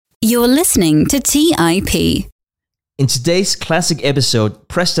You're listening to TIP. In today's classic episode,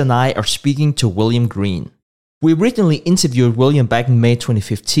 Preston and I are speaking to William Green. We originally interviewed William back in May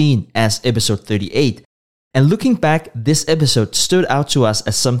 2015 as episode 38, and looking back, this episode stood out to us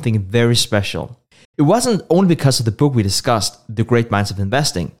as something very special. It wasn't only because of the book we discussed, The Great Minds of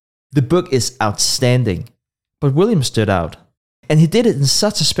Investing. The book is outstanding, but William stood out. And he did it in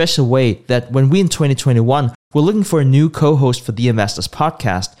such a special way that when we in 2021 were looking for a new co-host for the Investors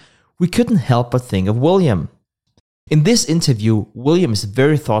Podcast, we couldn't help but think of William. In this interview, William is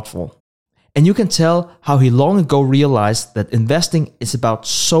very thoughtful, and you can tell how he long ago realized that investing is about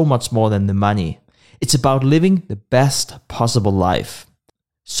so much more than the money. It's about living the best possible life.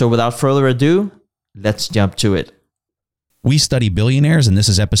 So without further ado, let's jump to it. We study billionaires, and this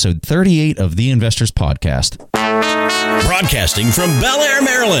is episode 38 of the Investors Podcast. Broadcasting from Bel Air,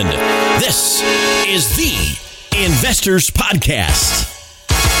 Maryland, this is the Investors Podcast.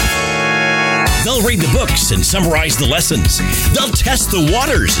 They'll read the books and summarize the lessons. They'll test the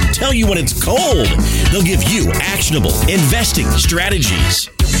waters and tell you when it's cold. They'll give you actionable investing strategies.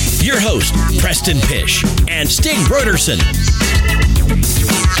 Your host, Preston Pysh and Stig Brodersen.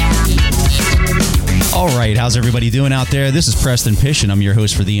 All right, how's everybody doing out there? This is Preston Pysh, and I'm your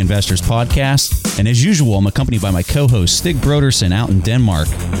host for the Investors Podcast. And as usual, I'm accompanied by my co-host, Stig Brodersen, out in Denmark.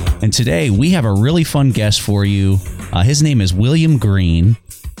 And today, we have a really fun guest for you. His name is William Green.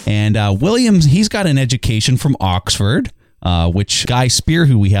 And William, he's got an education from Oxford, which Guy Spier,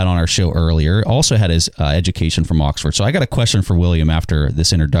 who we had on our show earlier, also had his education from Oxford. So I got a question for William after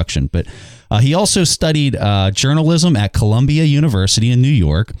this introduction. But he also studied journalism at Columbia University in New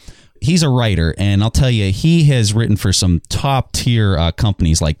York. He's a writer, and I'll tell you, he has written for some top-tier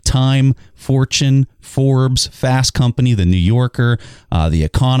companies like Time, Fortune, Forbes, Fast Company, The New Yorker, The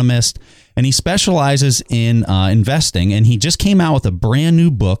Economist. And he specializes in investing, and he just came out with a brand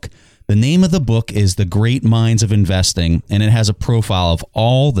new book. The name of the book is The Great Minds of Investing, and it has a profile of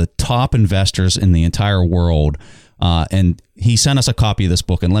all the top investors in the entire world. And he sent us a copy of this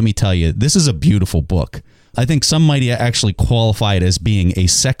book, and let me tell you, this is a beautiful book. I think some might actually qualify it as being a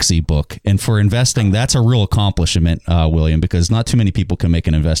sexy book. And for investing, that's a real accomplishment, William, because not too many people can make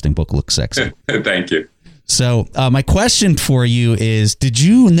an investing book look sexy. Thank you. So my question for you is, did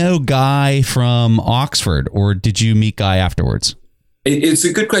you know Guy from Oxford, or did you meet Guy afterwards? It's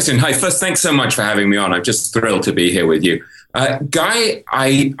a good question. Hi, first, thanks so much for having me on. I'm just thrilled to be here with you. Guy,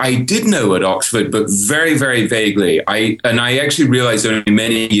 I did know at Oxford, but very, very vaguely. I actually realized only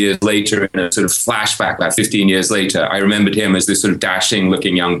many years later, in a sort of flashback, about 15 years later, I remembered him as this sort of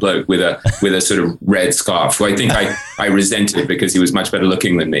dashing-looking young bloke with a sort of red scarf, who I think I resented because he was much better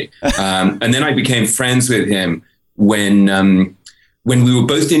looking than me. And then I became friends with him when we were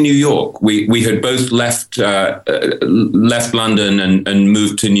both in New York. We had both left London and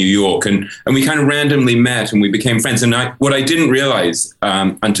moved to New York, and we kind of randomly met and we became friends. And what I didn't realize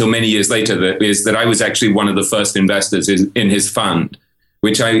until many years later is that I was actually one of the first investors in his fund,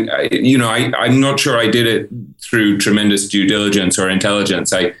 which I'm not sure I did it through tremendous due diligence or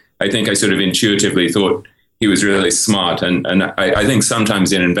intelligence. I think I sort of intuitively thought he was really smart, and I think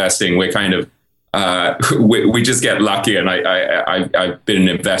sometimes in investing we're kind of we just get lucky, and I've been an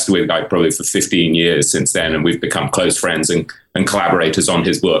investor with Guy probably for 15 years since then, and we've become close friends and collaborators on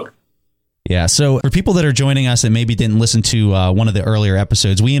his book. Yeah, so for people that are joining us and maybe didn't listen to one of the earlier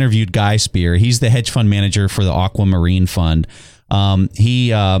episodes, we interviewed Guy Spier. He's the hedge fund manager for the Aquamarine Fund. Him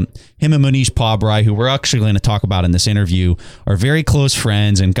and Monish Pabrai, who we're actually going to talk about in this interview, are very close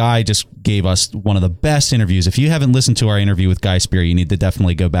friends, and Guy just gave us one of the best interviews. If you haven't listened to our interview with Guy Spier, you need to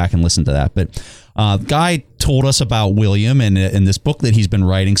definitely go back and listen to that. But Guy told us about William and this book that he's been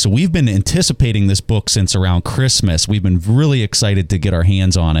writing. So we've been anticipating this book since around Christmas. We've been really excited to get our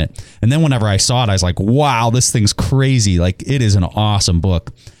hands on it. And then whenever I saw it, I was like, wow, this thing's crazy. Like, it is an awesome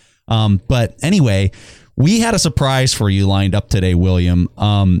book. But anyway, we had a surprise for you lined up today, William.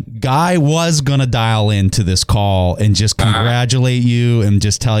 Guy was going to dial into this call and just congratulate you and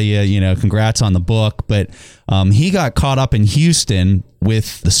just tell you, congrats on the book. But he got caught up in Houston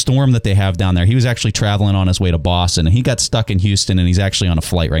with the storm that they have down there. He was actually traveling on his way to Boston, and he got stuck in Houston, and he's actually on a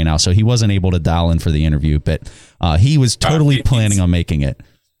flight right now. So he wasn't able to dial in for the interview, but he was totally planning on making it.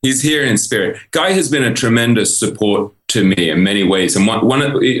 He's here in spirit. Guy has been a tremendous support to me in many ways. And one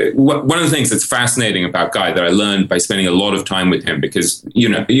of the things that's fascinating about Guy that I learned by spending a lot of time with him, because,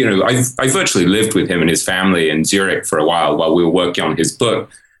 I virtually lived with him and his family in Zurich for a while we were working on his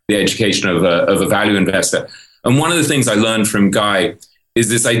book, The Education of a Value Investor. And one of the things I learned from Guy is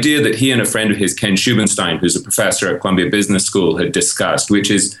this idea that he and a friend of his, Ken Schubenstein, who's a professor at Columbia Business School, had discussed,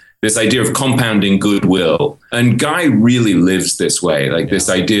 which is this idea of compounding goodwill. And Guy really lives this way, like this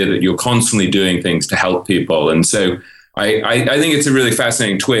idea that you're constantly doing things to help people. And so I think it's a really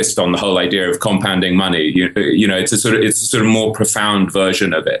fascinating twist on the whole idea of compounding money. You know, it's a sort of more profound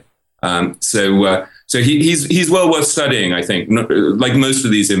version of it. So he's well worth studying, I think. Like most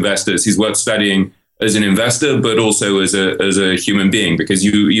of these investors, he's worth studying as an investor, but also as a human being, because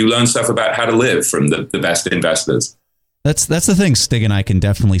you learn stuff about how to live from the best investors. That's the thing Stig and I can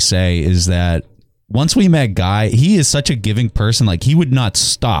definitely say is that once we met Guy, he is such a giving person. Like, he would not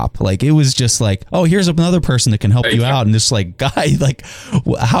stop. Like, it was just like, oh, here's another person that can help you out. And just like, Guy, like,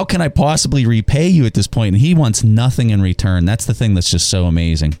 how can I possibly repay you at this point? And he wants nothing in return. That's the thing that's just so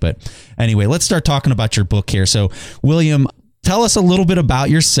amazing. But anyway, let's start talking about your book here. So, William, tell us a little bit about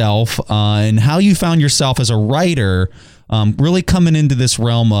yourself and how you found yourself as a writer, really coming into this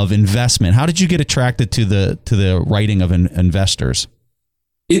realm of investment. How did you get attracted to the writing of investors?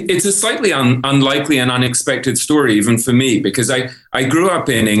 It's a slightly unlikely and unexpected story, even for me, because I grew up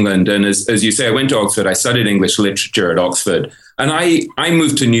in England. And as you say, I went to Oxford. I studied English literature at Oxford. And I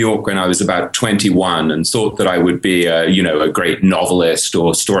moved to New York when I was about 21 and thought that I would be a great novelist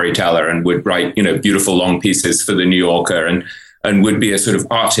or storyteller and would write, beautiful long pieces for the New Yorker and would be a sort of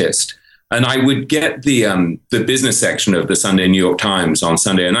artist. And I would get the business section of the Sunday New York Times on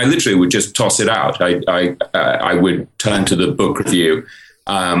Sunday, and I literally would just toss it out. I would turn to the book review,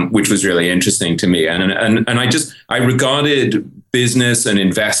 which was really interesting to me. And I regarded business and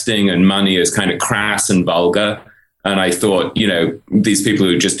investing and money as kind of crass and vulgar. And I thought, these people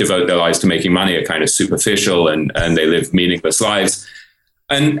who just devote their lives to making money are kind of superficial and they live meaningless lives.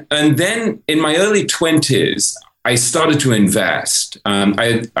 And then in my early 20s, I started to invest.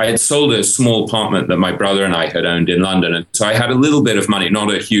 I had sold a small apartment that my brother and I had owned in London. And so I had a little bit of money,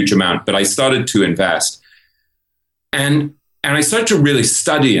 not a huge amount, but I started to invest. And I started to really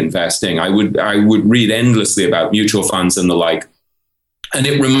study investing. I would read endlessly about mutual funds and the like. And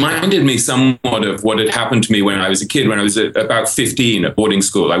it reminded me somewhat of what had happened to me when I was a kid, when I was about 15 at boarding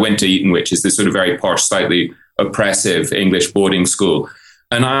school. I went to Eton, which is this sort of very posh, slightly oppressive English boarding school.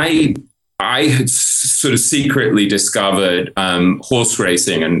 And I had sort of secretly discovered horse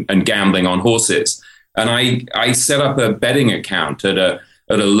racing and gambling on horses. And I set up a betting account at a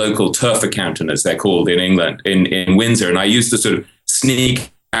local turf accountant, as they're called in England, in Windsor. And I used to sort of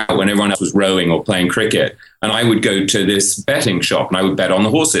sneak out when everyone else was rowing or playing cricket. And I would go to this betting shop and I would bet on the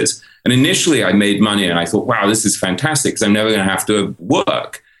horses. And initially I made money and I thought, wow, this is fantastic because I'm never going to have to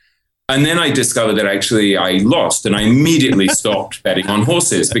work. And then I discovered that actually I lost, and I immediately stopped betting on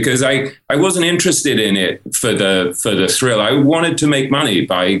horses because I wasn't interested in it for the thrill. I wanted to make money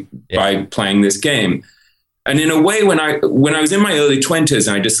by playing this game. And in a way, when I was in my early 20s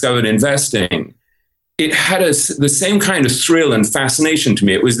and I discovered investing, it had the same kind of thrill and fascination to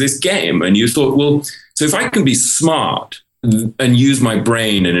me. It was this game, and you thought, well, so if I can be smart and use my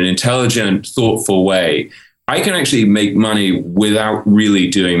brain in an intelligent, thoughtful way, I can actually make money without really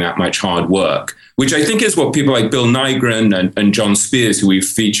doing that much hard work, which I think is what people like Bill Nygren and John Spears, who we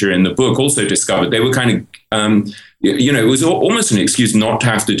feature in the book, also discovered. They were kind of, it was almost an excuse not to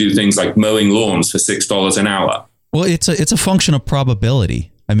have to do things like mowing lawns for $6 an hour. Well, it's a function of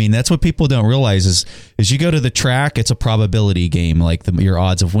probability. I mean, that's what people don't realize is you go to the track, it's a probability game, like your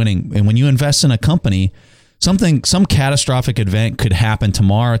odds of winning. And when you invest in a company, some catastrophic event could happen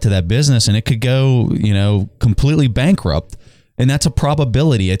tomorrow to that business and it could go, completely bankrupt. And that's a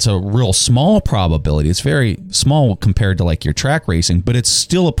probability. It's a real small probability. It's very small compared to like your track racing, but it's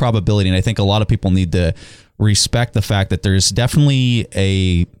still a probability. And I think a lot of people need to respect the fact that there's definitely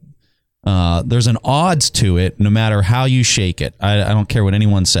there's an odds to it, no matter how you shake it. I don't care what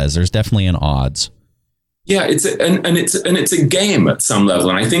anyone says. There's definitely an odds. Yeah, it's a game at some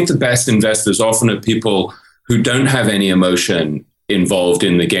level. And I think the best investors often are people who don't have any emotion involved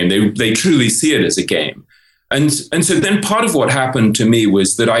in the game. They truly see it as a game. And so then part of what happened to me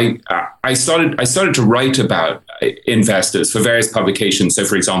was that I started to write about investors for various publications. So,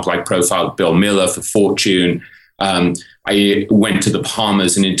 for example, I profiled Bill Miller for Fortune. I went to the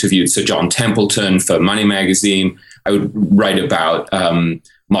Bahamas and interviewed Sir John Templeton for Money Magazine. I would write about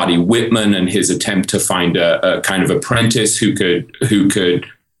Marty Whitman and his attempt to find a kind of apprentice who could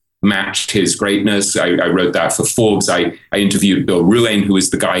match his greatness. I wrote that for Forbes. I interviewed Bill Ruane, who was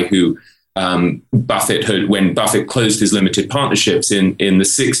the guy who when Buffett closed his limited partnerships in the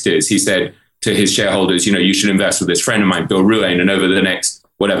 60s, he said to his shareholders, you should invest with this friend of mine, Bill Ruane. And over the next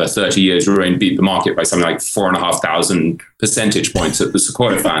 30 years, Ruane beat the market by something like 4,500 percentage points at the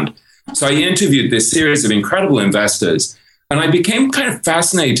Sequoia Fund. So I interviewed this series of incredible investors, and I became kind of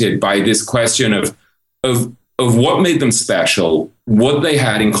fascinated by this question of of what made them special, what they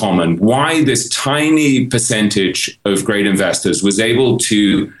had in common, why this tiny percentage of great investors was able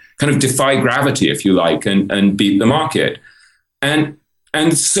to kind of defy gravity, if you like, and beat the market. And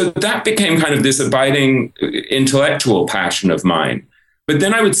so that became kind of this abiding intellectual passion of mine. But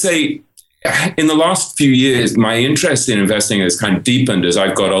then I would say, in the last few years, my interest in investing has kind of deepened as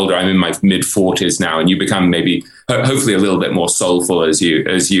I've got older. I'm in my mid-40s now, and you become maybe, hopefully, a little bit more soulful as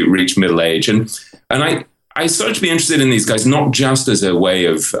you reach middle age. And I started to be interested in these guys, not just as a way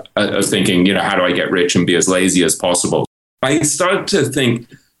of thinking, how do I get rich and be as lazy as possible? I started to think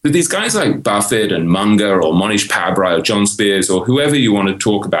that these guys like Buffett and Munger or Monish Pabrai or John Spears or whoever you want to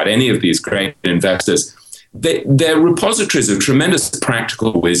talk about, any of these great investors, they're repositories of tremendous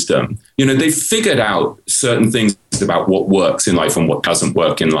practical wisdom. They've figured out certain things about what works in life and what doesn't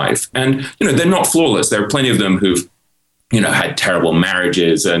work in life. And, they're not flawless. There are plenty of them who've had terrible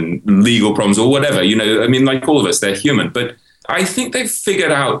marriages and legal problems or whatever, like all of us, they're human. But I think they've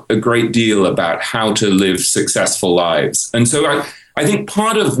figured out a great deal about how to live successful lives. And so I think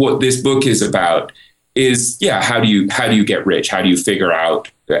part of what this book is about is, how do you get rich? How do you figure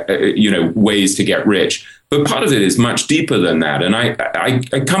out, ways to get rich? But part of it is much deeper than that. And I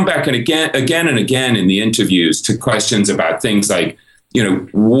come back and again and again in the interviews to questions about things like,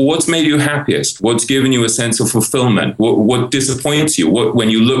 what's made you happiest? What's given you a sense of fulfillment? What disappoints you? When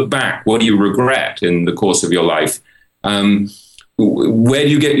you look back, what do you regret in the course of your life? Where do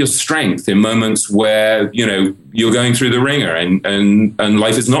you get your strength in moments where, you're going through the ringer and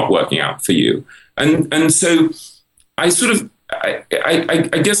life is not working out for you? And so I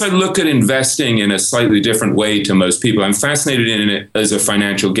guess I look at investing in a slightly different way to most people. I'm fascinated in it as a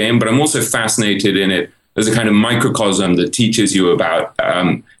financial game, but I'm also fascinated in it as a kind of microcosm that teaches you about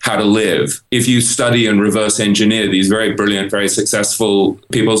how to live if you study and reverse engineer these very brilliant, very successful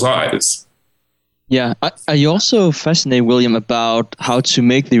people's lives. Yeah. Are you also fascinated, William, about how to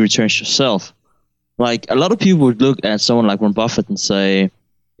make the returns yourself? Like, a lot of people would look at someone like Warren Buffett and say,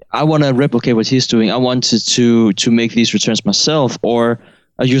 I want to replicate what he's doing. I wanted to make these returns myself. Or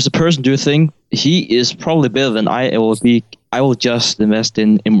you as a person, do you think he is probably better than I will be? I will just invest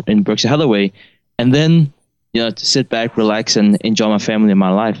in Berkshire Hathaway and then, to sit back, relax, and enjoy my family and my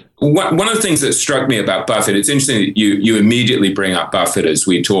life. One of the things that struck me about Buffett, it's interesting that you immediately bring up Buffett as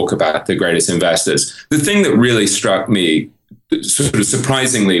we talk about the greatest investors. The thing that really struck me sort of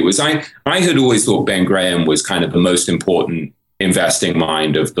surprisingly was I had always thought Ben Graham was kind of the most important investing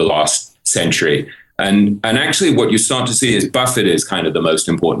mind of the last century. And actually what you start to see is Buffett is kind of the most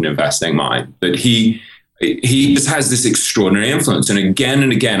important investing mind, that he just has this extraordinary influence. And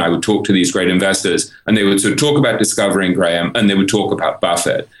again, I would talk to these great investors and they would sort of talk about discovering Graham and they would talk about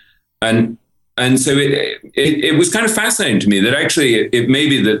Buffett. And so it was kind of fascinating to me that actually it may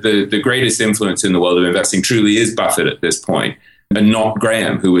be that the greatest influence in the world of investing truly is Buffett at this point and not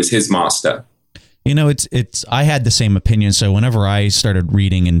Graham, who was his master. I had the same opinion. So whenever I started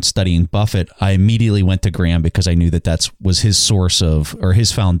reading and studying Buffett, I immediately went to Graham because I knew that was his source or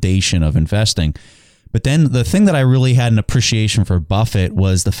his foundation of investing. But then the thing that I really had an appreciation for Buffett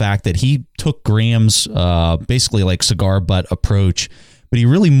was the fact that he took Graham's basically like cigar butt approach, but he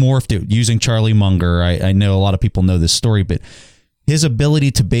really morphed it using Charlie Munger. I know a lot of people know this story, but his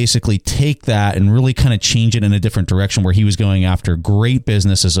ability to basically take that and really kind of change it in a different direction where he was going after great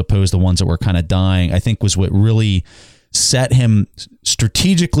business as opposed to ones that were kind of dying, I think was what really set him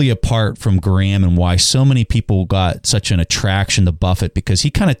strategically apart from Graham and why so many people got such an attraction to Buffett, because he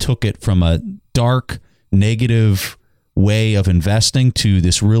kind of took it from a dark, negative way of investing to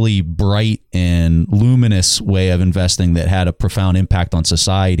this really bright and luminous way of investing that had a profound impact on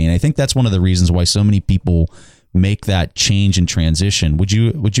society. And I think that's one of the reasons why so many people make that change and transition. Would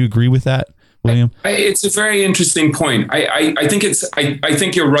you agree with that, William? It's a very interesting point. I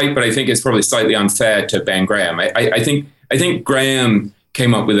think you're right, but I think it's probably slightly unfair to Ben Graham. I think Graham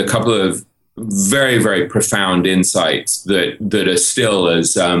came up with a couple of very, very profound insights that are still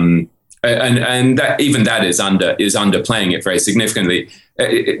as and that even that is underplaying it very significantly.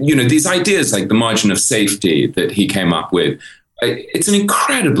 These ideas like the margin of safety that he came up with. It's an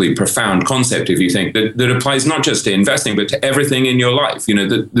incredibly profound concept, if you think, that applies not just to investing, but to everything in your life.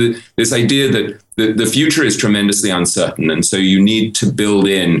 This idea that the future is tremendously uncertain. And so you need to build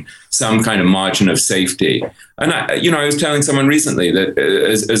in some kind of margin of safety. And I was telling someone recently that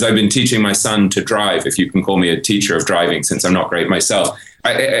as I've been teaching my son to drive, if you can call me a teacher of driving, since I'm not great myself,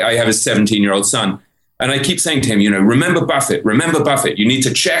 I have a 17-year-old son. And I keep saying to him, remember Buffett. You need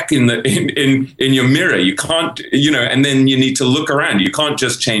to check in your mirror. You can't, and then you need to look around. You can't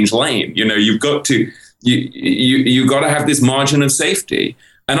just change lane. You've got to, you got to have this margin of safety.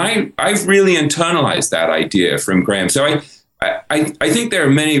 I've really internalized that idea from Graham. So I think there are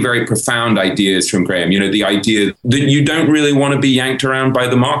many very profound ideas from Graham. You know, the idea that you don't really want to be yanked around by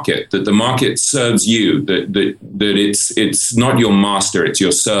the market, that the market serves you, that it's not your master, it's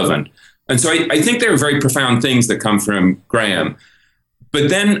your servant. And so I think there are very profound things that come from Graham. But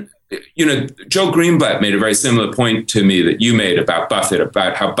then, you know, Joel Greenblatt made a very similar point to me that you made about Buffett,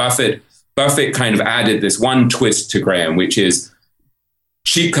 about how Buffett kind of added this one twist to Graham, which is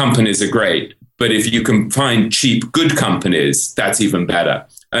cheap companies are great, but if you can find cheap, good companies, that's even better.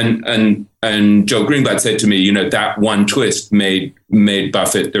 And Joel Greenblatt said to me, you know, that one twist made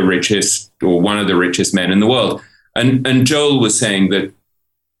Buffett the richest, or one of the richest men in the world. And Joel was saying that,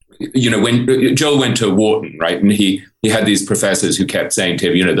 you know, when Joel went to Wharton, right, and he had these professors who kept saying to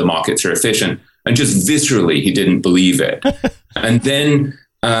him, you know, the markets are efficient, and just viscerally he didn't believe it. And then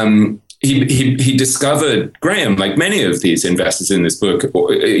he discovered Graham, like many of these investors in this book.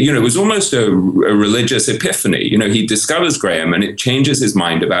 You know, it was almost a religious epiphany. You know, he discovers Graham, and it changes his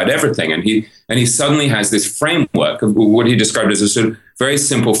mind about everything. And he suddenly has this framework of what he described as a sort of very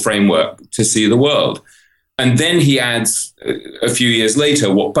simple framework to see the world. And then he adds a few years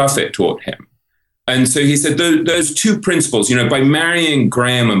later what Buffett taught him. And so he said those two principles, you know, by marrying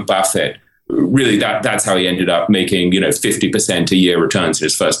Graham and Buffett, really that's how he ended up making, you know, 50% a year returns in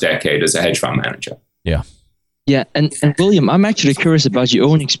his first decade as a hedge fund manager. Yeah. Yeah. And William, I'm actually curious about your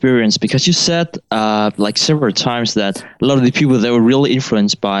own experience, because you said like several times that a lot of the people that were really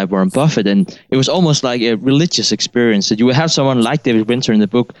influenced by Warren Buffett, and it was almost like a religious experience, that you would have someone like David Winter in the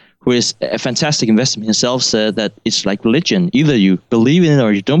book, who is a fantastic investor himself, said that it's like religion. Either you believe in it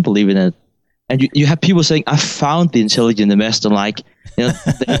or you don't believe in it. And you have people saying, I found the intelligent investor, like, you know,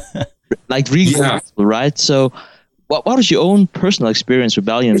 like really, right? So what was your own personal experience with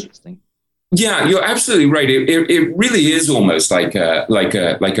value investing? Yeah, you're absolutely right. It really is almost like a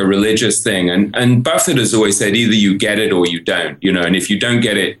religious thing. And Buffett has always said, either you get it or you don't, you know, and if you don't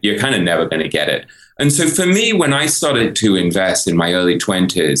get it, you're kind of never going to get it. And so for me, when I started to invest in my early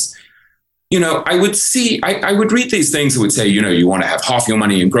 20s, you know, I would read these things that would say, you know, you want to have half your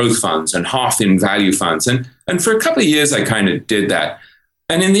money in growth funds and half in value funds. And for a couple of years, I kind of did that.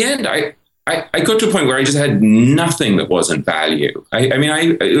 And in the end, I got to a point where I just had nothing that wasn't value. I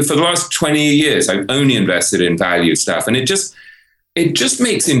mean, for the last 20 years, I've only invested in value stuff. And it just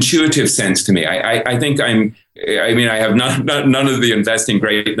makes intuitive sense to me. I think I have none of the investing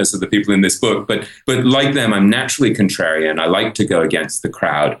greatness of the people in this book, but like them, I'm naturally contrarian. I like to go against the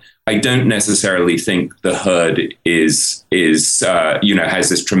crowd. I don't necessarily think the herd is you know, has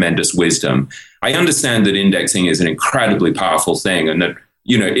this tremendous wisdom. I understand that indexing is an incredibly powerful thing, and that,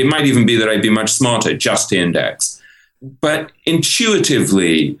 you know, it might even be that I'd be much smarter just to index. But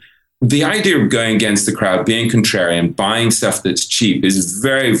intuitively, the idea of going against the crowd, being contrarian, buying stuff that's cheap is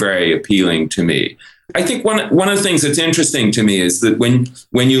very, very appealing to me. I think one of the things that's interesting to me is that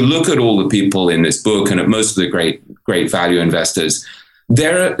when you look at all the people in this book and at most of the great value investors,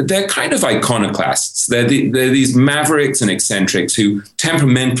 they're kind of iconoclasts. They're these mavericks and eccentrics who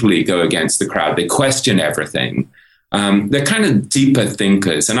temperamentally go against the crowd. They question everything. They're kind of deeper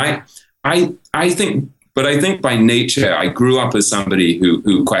thinkers. And I think by nature, I grew up as somebody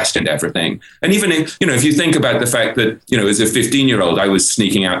who questioned everything. And even if you think about the fact that, you know, as a 15-year-old, I was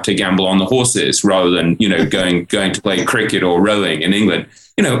sneaking out to gamble on the horses rather than, you know, going to play cricket or rowing in England.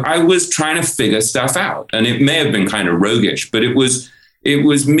 You know, I was trying to figure stuff out, and it may have been kind of roguish, but it was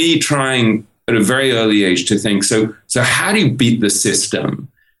me trying at a very early age to think, so how do you beat the system?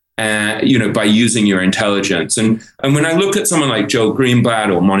 You know, by using your intelligence. And when I look at someone like Joel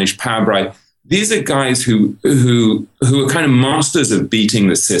Greenblatt or Monish Pabrai, these are guys who are kind of masters of beating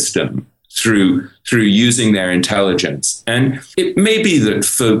the system through using their intelligence. And it may be that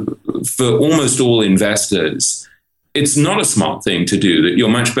for almost all investors, it's not a smart thing to do, that you're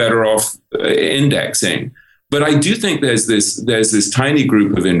much better off indexing. But I do think there's this tiny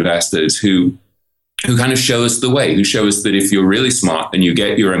group of investors who kind of show us the way, who show us that if you're really smart and you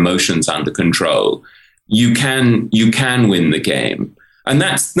get your emotions under control, you can win the game. And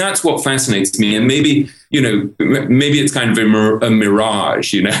that's what fascinates me. And maybe it's kind of a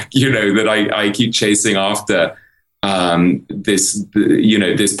mirage, you know, that I keep chasing after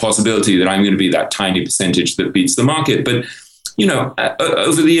this possibility that I'm going to be that tiny percentage that beats the market. But, you know,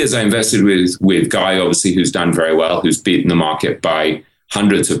 over the years, I invested with Guy, obviously, who's done very well, who's beaten the market by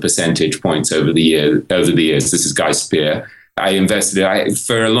hundreds of percentage points over the years. This is Guy Spear.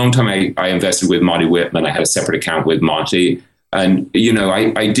 For a long time, I invested with Marty Whitman. I had a separate account with Marty. And, you know,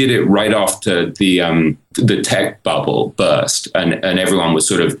 I did it right after the tech bubble burst, and everyone was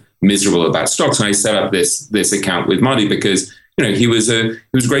sort of miserable about stocks. And I set up this account with Marty because he was a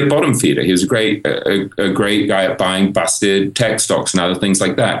great bottom feeder. He was a great guy at buying busted tech stocks and other things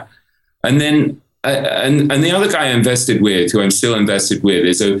like that. And then and the other guy I invested with, who I'm still invested with,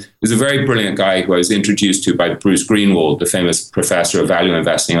 is a very brilliant guy who I was introduced to by Bruce Greenwald, the famous professor of value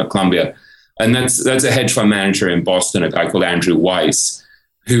investing at Columbia. And that's a hedge fund manager in Boston, a guy called Andrew Weiss,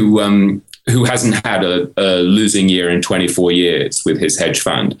 who hasn't had a losing year in 24 years with his hedge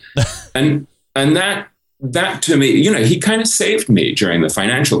fund. and that to me, he kind of saved me during the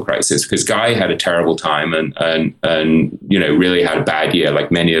financial crisis, because Guy had a terrible time and really had a bad year,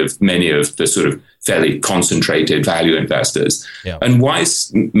 like many of the sort of fairly concentrated value investors. Yeah. And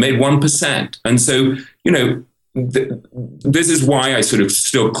Weiss made 1%. And so, this is why I sort of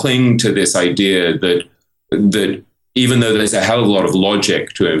still cling to this idea that even though there's a hell of a lot of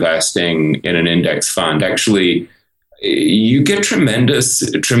logic to investing in an index fund, actually you get tremendous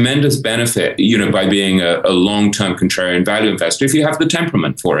benefit, by being a long-term contrarian value investor if you have the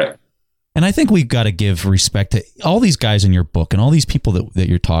temperament for it. And I think we've got to give respect to all these guys in your book and all these people that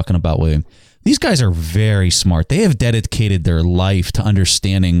you're talking about, William. These guys are very smart. They have dedicated their life to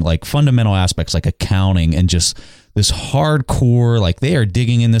understanding like fundamental aspects like accounting and just this hardcore, like they are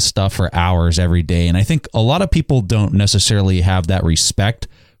digging in this stuff for hours every day. And I think a lot of people don't necessarily have that respect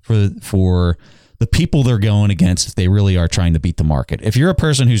for the people they're going against if they really are trying to beat the market. If you're a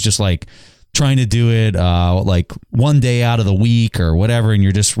person who's just like trying to do it like one day out of the week or whatever, and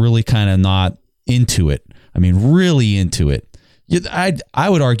you're just really kind of not into it, really into it, I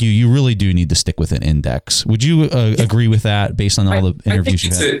would argue you really do need to stick with an index. Would you agree with that based on all the interviews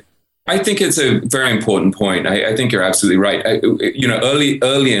you had? I think it's a very important point. I think you're absolutely right.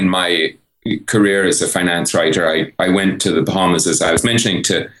 Early in my career as a finance writer, I went to the Bahamas, as I was mentioning,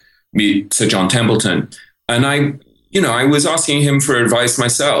 to meet Sir John Templeton. And I was asking him for advice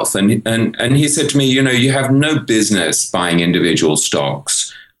myself. And he said to me, you have no business buying individual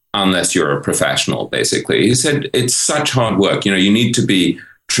stocks unless you're a professional, basically. He said, it's such hard work. You need to be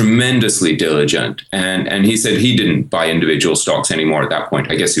tremendously diligent. And he said he didn't buy individual stocks anymore at that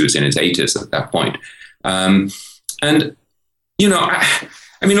point. I guess he was in his 80s at that point. A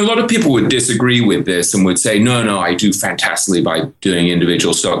lot of people would disagree with this and would say, no, I do fantastically by doing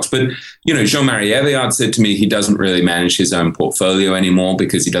individual stocks. But, Jean-Marie Eveillard said to me he doesn't really manage his own portfolio anymore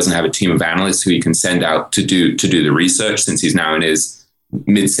because he doesn't have a team of analysts who he can send out to do the research, since he's now in his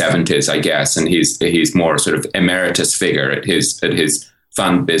mid-70s, I guess, and he's more sort of emeritus figure at his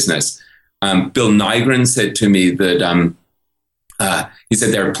fund business. Bill Nygren said to me that he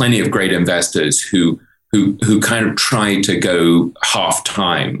said there are plenty of great investors who kind of try to go half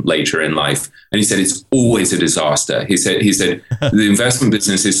time later in life, and he said it's always a disaster. He said the investment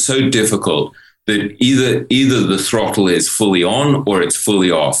business is so difficult that either the throttle is fully on or it's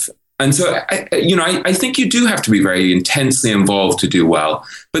fully off. And so, I think you do have to be very intensely involved to do well.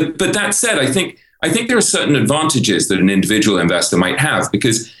 But that said, I think there are certain advantages that an individual investor might have,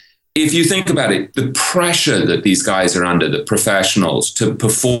 because if you think about it, the pressure that these guys are under, the professionals, to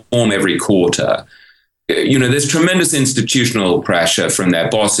perform every quarter, there's tremendous institutional pressure from their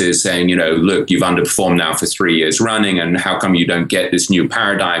bosses saying, look, you've underperformed now for 3 years running, and how come you don't get this new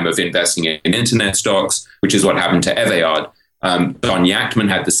paradigm of investing in internet stocks, which is what happened to Eveillard. Don Yachtman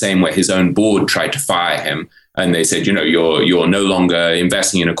had the same, where his own board tried to fire him, and they said, you're no longer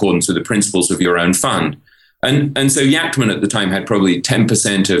investing in accordance with the principles of your own fund. And so Yachtman at the time had probably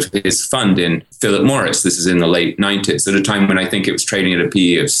 10% of his fund in Philip Morris. This is in the late 90s, at a time when I think it was trading at a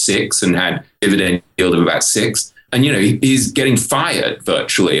PE of 6 and had dividend yield of about 6. And, he's getting fired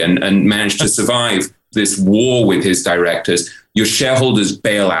virtually and managed to survive this war with his directors. Your shareholders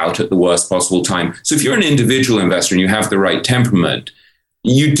bail out at the worst possible time. So if you're an individual investor and you have the right temperament,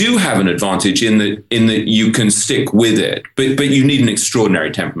 you do have an advantage in that you can stick with it, but you need an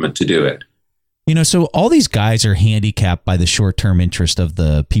extraordinary temperament to do it. So all these guys are handicapped by the short-term interest of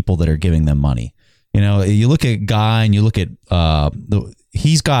the people that are giving them money. You look at Guy and you look at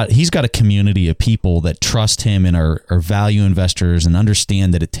he's got a community of people that trust him and are value investors and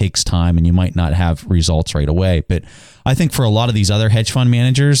understand that it takes time and you might not have results right away. But I think for a lot of these other hedge fund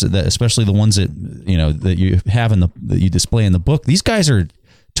managers, especially the ones that you have that you display in the book, these guys are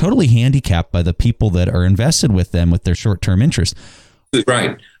totally handicapped by the people that are invested with them with their short-term interest.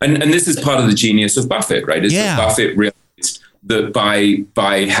 Right. And this is part of the genius of Buffett, right? That Buffett realized that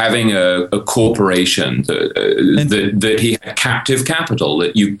by having a corporation that he had captive capital,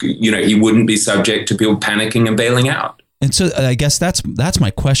 that he wouldn't be subject to people panicking and bailing out. And so I guess that's my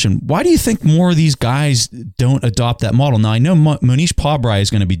question. Why do you think more of these guys don't adopt that model? Now, I know Mohnish Pabrai is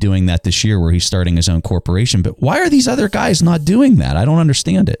going to be doing that this year where he's starting his own corporation, but why are these other guys not doing that? I don't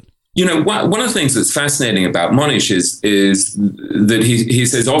understand it. One of the things that's fascinating about Monish is that he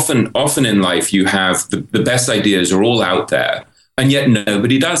says often in life you have the best ideas are all out there, and yet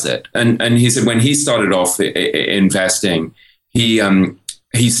nobody does it. And he said when he started off investing, he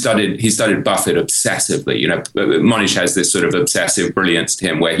studied Buffett obsessively. Monish has this sort of obsessive brilliance to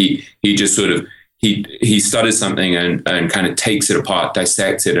him, where he just sort of he studies something and kind of takes it apart,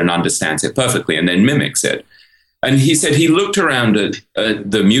 dissects it, and understands it perfectly, and then mimics it. And he said he looked around at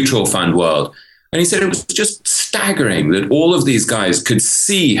the mutual fund world, and he said it was just staggering that all of these guys could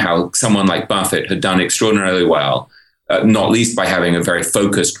see how someone like Buffett had done extraordinarily well, not least by having a very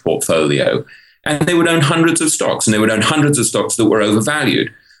focused portfolio. And they would own hundreds of stocks, and they would own hundreds of stocks that were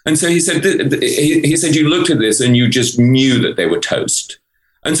overvalued. And so he said you looked at this and you just knew that they were toast.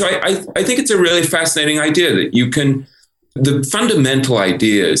 And so I think it's a really fascinating idea that the fundamental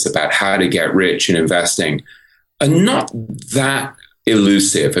ideas about how to get rich in investing are not that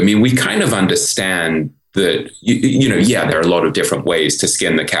elusive. I mean, we kind of understand that, there are a lot of different ways to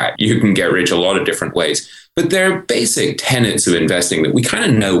skin the cat. You can get rich a lot of different ways, but there are basic tenets of investing that we kind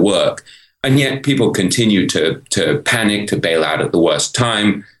of know work. And yet people continue to panic, to bail out at the worst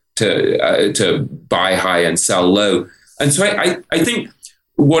time, to buy high and sell low. And so I think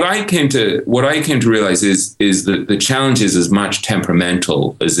what I came to realize is that the challenge is as much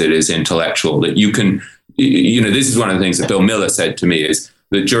temperamental as it is intellectual. That you can, this is one of the things that Bill Miller said to me, is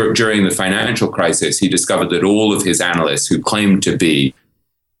that during the financial crisis, he discovered that all of his analysts who claimed to be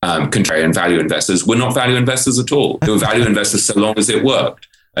contrarian value investors were not value investors at all. They were value investors so long as it worked.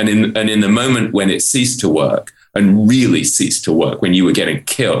 And in the moment when it ceased to work, and really ceased to work, when you were getting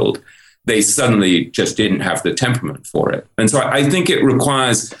killed, they suddenly just didn't have the temperament for it. And so I think it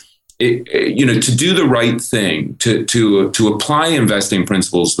requires, to do the right thing, to apply investing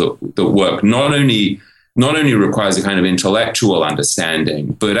principles that work, not only requires a kind of intellectual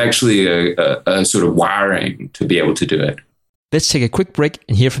understanding, but actually a sort of wiring to be able to do it. Let's take a quick break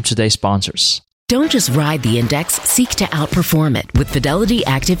and hear from today's sponsors. Don't just ride the index, seek to outperform it with Fidelity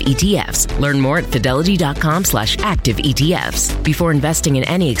Active ETFs. Learn more at fidelity.com/active ETFs. Before investing in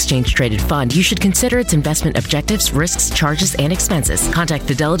any exchange-traded fund, you should consider its investment objectives, risks, charges, and expenses. Contact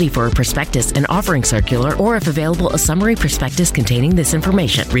Fidelity for a prospectus and offering circular, or if available, a summary prospectus containing this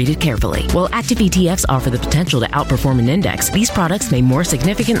information. Read it carefully. While active ETFs offer the potential to outperform an index, these products may more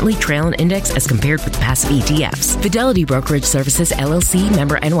significantly trail an index as compared with passive ETFs. Fidelity Brokerage Services, LLC,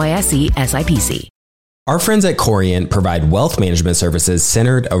 member NYSE, SIPC. Our friends at Corient provide wealth management services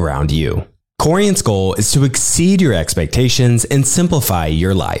centered around you. Corient's goal is to exceed your expectations and simplify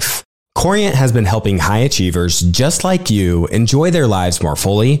your life. Corient has been helping high achievers just like you enjoy their lives more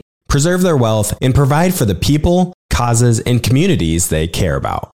fully, preserve their wealth, and provide for the people, causes, and communities they care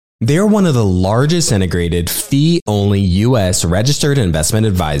about. They're one of the largest integrated fee-only U.S. registered investment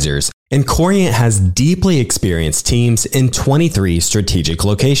advisors, and Corient has deeply experienced teams in 23 strategic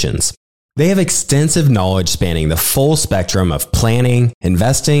locations. They have extensive knowledge spanning the full spectrum of planning,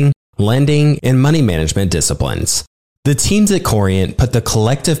 investing, lending, and money management disciplines. The teams at Corient put the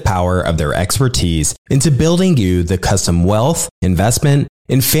collective power of their expertise into building you the custom wealth, investment,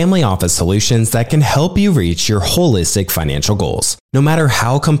 and family office solutions that can help you reach your holistic financial goals, no matter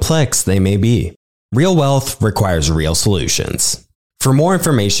how complex they may be. Real wealth requires real solutions. For more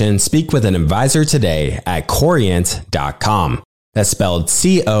information, speak with an advisor today at Corient.com. That's spelled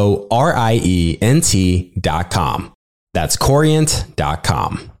Corient.com. That's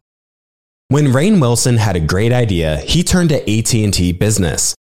Corient.com. When Rainn Wilson had a great idea, he turned to AT&T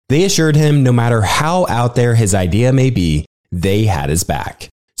Business. They assured him no matter how out there his idea may be, they had his back.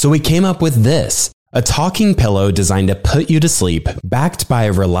 So he came up with this, a talking pillow designed to put you to sleep, backed by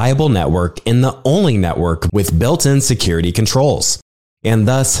a reliable network and the only network with built-in security controls. And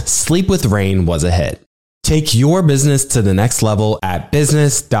thus, Sleep with Rainn was a hit. Take your business to the next level at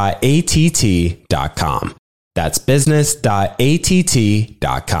business.att.com. That's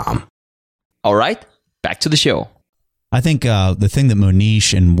business.att.com. All right, back to the show. I think the thing that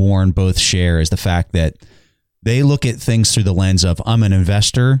Monish and Warren both share is the fact that they look at things through the lens of, I'm an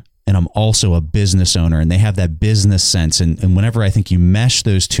investor and I'm also a business owner, and they have that business sense. And whenever I think you mesh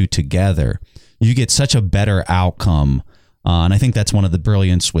those two together, you get such a better outcome. And I think that's one of the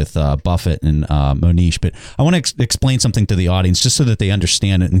brilliance with Buffett and Monish. But I want to explain something to the audience just so that they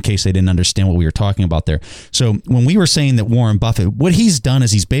understand it in case they didn't understand what we were talking about there. So when we were saying that Warren Buffett, what he's done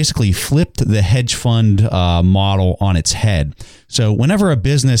is he's basically flipped the hedge fund model on its head. So whenever a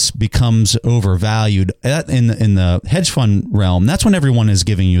business becomes overvalued in the hedge fund realm, that's when everyone is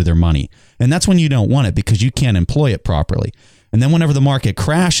giving you their money. And that's when you don't want it because you can't employ it properly. And then whenever the market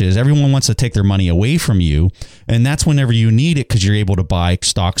crashes, everyone wants to take their money away from you. And that's whenever you need it because you're able to buy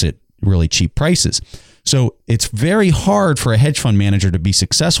stocks at really cheap prices. So it's very hard for a hedge fund manager to be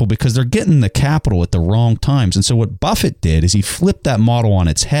successful because they're getting the capital at the wrong times. And so what Buffett did is he flipped that model on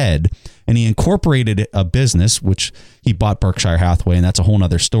its head and he incorporated a business, which he bought Berkshire Hathaway, and that's a whole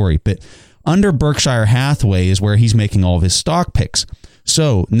nother story. But under Berkshire Hathaway is where he's making all of his stock picks.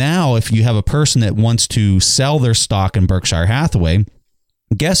 So now if you have a person that wants to sell their stock in Berkshire Hathaway,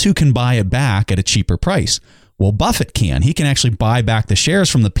 guess who can buy it back at a cheaper price? Well, Buffett can. He can actually buy back the shares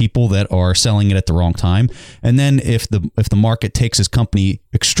from the people that are selling it at the wrong time. And then if the market takes his company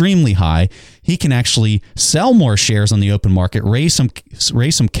extremely high, he can actually sell more shares on the open market, raise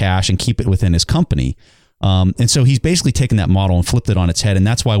some cash, and keep it within his company. And so he's basically taken that model and flipped it on its head. And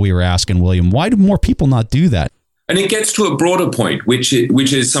that's why we were asking William, why do more people not do that? And it gets to a broader point, which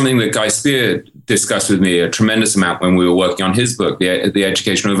is something that Guy Spier discussed with me a tremendous amount when we were working on his book, The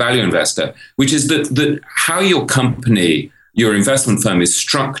Educational Value Investor, which is that how your company, your investment firm is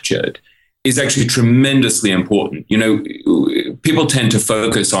structured is actually tremendously important. You know, people tend to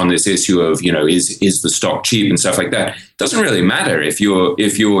focus on this issue of, you know, is the stock cheap and stuff like that. It doesn't really matter if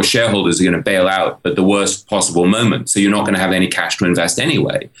your shareholders are going to bail out at the worst possible moment. So you're not going to have any cash to invest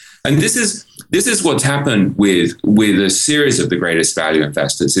anyway. And this is what's happened with a series of the greatest value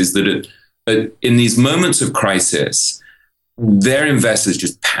investors, is that in these moments of crisis, their investors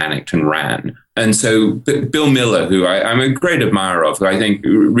just panicked and ran. And so Bill Miller, who I'm a great admirer of, who I think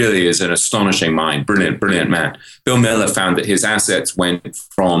really is an astonishing mind, brilliant man. Bill Miller found that his assets went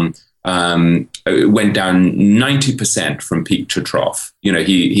down 90% from peak to trough. You know,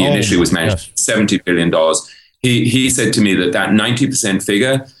 he initially was managing $70 billion. He said to me that 90%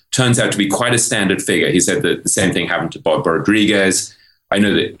 figure turns out to be quite a standard figure. He said that the same thing happened to Bob Rodriguez. I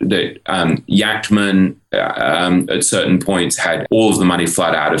know that Yachtman at certain points had all of the money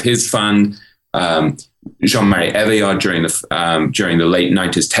flood out of his fund. Jean-Marie Eveillard during the late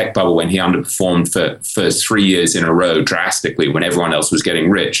 90s tech bubble, when he underperformed for 3 years in a row drastically when everyone else was getting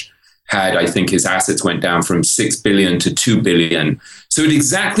rich, I think his assets went down from 6 billion to 2 billion. So at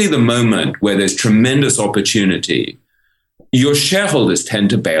exactly the moment where there's tremendous opportunity, your shareholders tend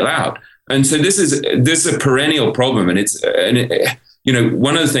to bail out. And so this is a perennial problem. And you know,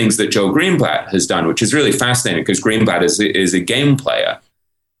 one of the things that Joel Greenblatt has done, which is really fascinating because Greenblatt is a game player,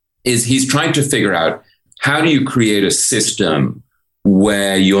 is he's trying to figure out how do you create a system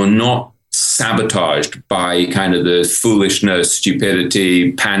where you're not sabotaged by kind of the foolishness,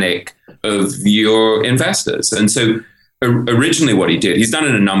 stupidity, panic of your investors. And so originally what he did, he's done it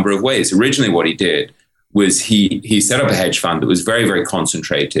in a number of ways. Originally what he did was he set up a hedge fund that was very, very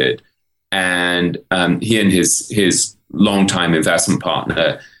concentrated. And he and his longtime investment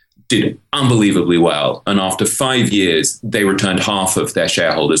partner did unbelievably well. And after 5 years, they returned half of their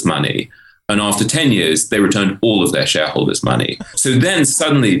shareholders' money. And after 10 years, they returned all of their shareholders' money. So then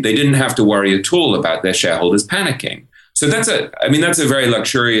suddenly they didn't have to worry at all about their shareholders panicking. So that's a very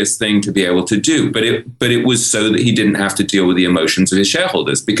luxurious thing to be able to do. But it was so that he didn't have to deal with the emotions of his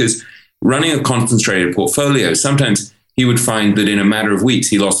shareholders, because running a concentrated portfolio, sometimes he would find that in a matter of weeks,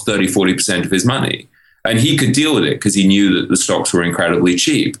 he lost 30, 40% of his money. And he could deal with it because he knew that the stocks were incredibly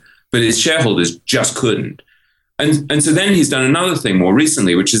cheap, but his shareholders just couldn't. And so then he's done another thing more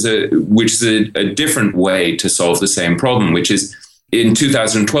recently, which is a different way to solve the same problem, which is in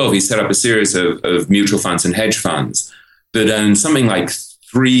 2012, he set up a series of mutual funds and hedge funds that own something like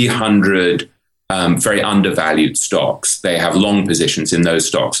 300 very undervalued stocks. They have long positions in those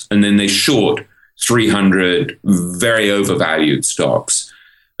stocks, and then they short 300 very overvalued stocks.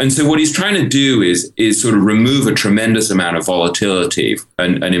 And so what he's trying to do is sort of remove a tremendous amount of volatility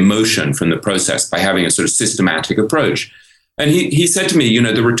and emotion from the process by having a sort of systematic approach. And he said to me, you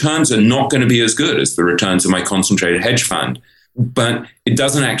know, the returns are not going to be as good as the returns of my concentrated hedge fund, but it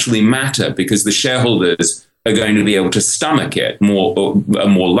doesn't actually matter because the shareholders are going to be able to stomach it are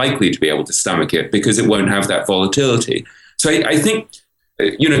more likely to be able to stomach it because it won't have that volatility. So I think,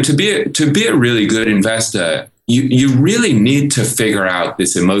 you know, to be a really good investor, you really need to figure out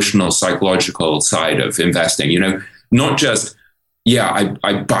this emotional, psychological side of investing, you know, not just,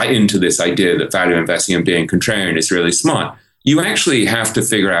 I buy into this idea that value investing and being contrarian is really smart. You actually have to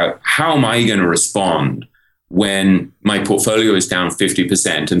figure out, how am I going to respond when my portfolio is down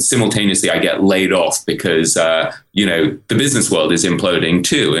 50% and simultaneously I get laid off because, you know, the business world is imploding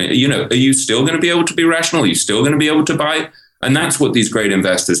too. You know, are you still going to be able to be rational? Are you still going to be able to buy? And that's what these great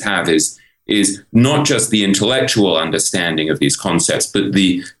investors have is not just the intellectual understanding of these concepts, but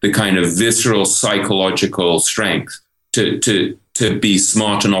the kind of visceral psychological strength to be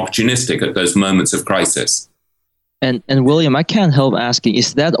smart and opportunistic at those moments of crisis. And William, I can't help asking,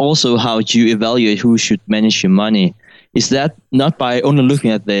 is that also how you evaluate who should manage your money? is that not by only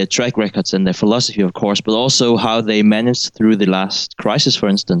looking at their track records and their philosophy, of course, but also how they managed through the last crisis, for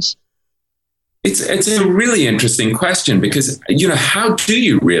instance? It's a really interesting question because, how do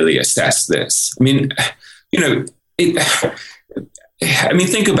you really assess this? I mean,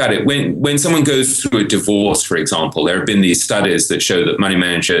 think about it. When someone goes through a divorce, for example, there have been these studies that show that money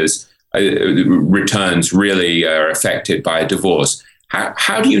managers' returns really are affected by a divorce.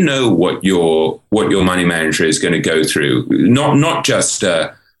 How do you know what your money manager is going to go through? Not just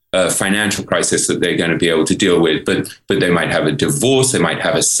a financial crisis that they're going to be able to deal with, but they might have a divorce, they might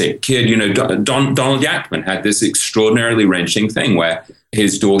have a sick kid. Donald Yachman had this extraordinarily wrenching thing where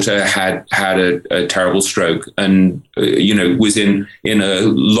his daughter had a terrible stroke and was in a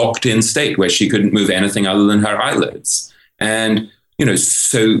locked in state where she couldn't move anything other than her eyelids. And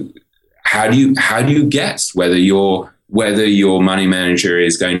so how do you guess whether your money manager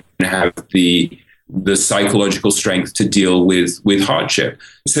is going to have the psychological strength to deal with hardship?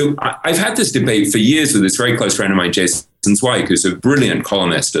 So I've had this debate for years with this very close friend of mine, Jason Zweig, who's a brilliant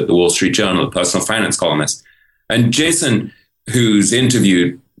columnist at the Wall Street Journal, a personal finance columnist. And Jason, who's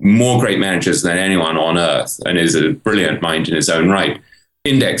interviewed more great managers than anyone on earth and is a brilliant mind in his own right,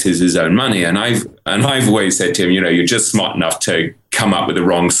 indexes his own money. And I've always said to him, you're just smart enough to come up with the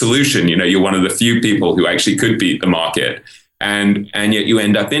wrong solution. You're one of the few people who actually could beat the market. And yet you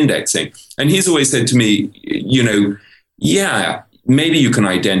end up indexing. And he's always said to me, maybe you can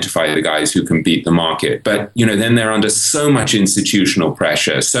identify the guys who can beat the market, but then they're under so much institutional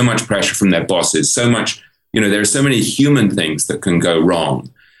pressure, so much pressure from their bosses, so much, there are so many human things that can go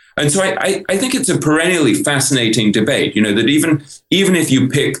wrong. And so I think it's a perennially fascinating debate, that even if you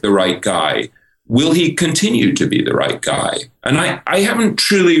pick the right guy, will he continue to be the right guy? And I haven't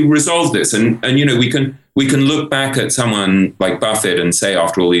truly resolved this. And we can look back at someone like Buffett and say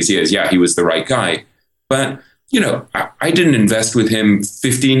after all these years, yeah, he was the right guy. But, I didn't invest with him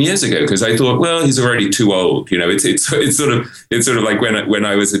 15 years ago because I thought, well, he's already too old. It's sort of like when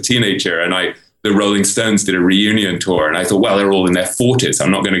I was a teenager and the Rolling Stones did a reunion tour and I thought, well, they're all in their 40s.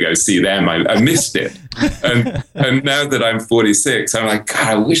 I'm not going to go see them. I missed it. And now that I'm 46, I'm like, God,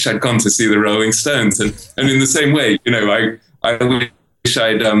 I wish I'd gone to see the Rolling Stones. And in the same way, I wish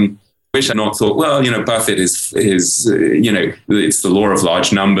I'd not thought, well, Buffett is it's the law of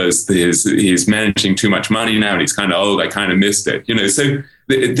large numbers. He's managing too much money now and he's kind of old. I kind of missed it. So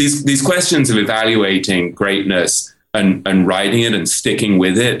these questions of evaluating greatness and riding it and sticking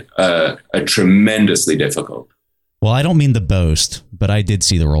with it are tremendously difficult. Well, I don't mean to boast, but I did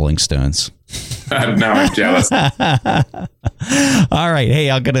see the Rolling Stones. Now I'm jealous. All right. Hey,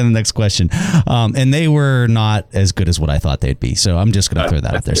 I'll get to the next question. And they were not as good as what I thought they'd be. So I'm just going to throw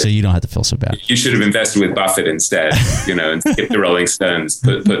that out there so you don't have to feel so bad. You should have invested with Buffett instead, and skip the Rolling Stones,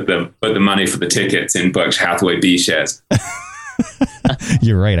 put the money for the tickets in Berkshire Hathaway B shares.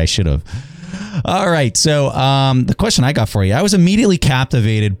 You're right. I should have. All right. So the question I got for you, I was immediately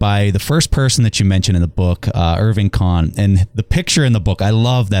captivated by the first person that you mentioned in the book, Irving Kahn, and the picture in the book. I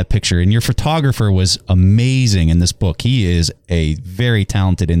love that picture. And your photographer was amazing in this book. He is a very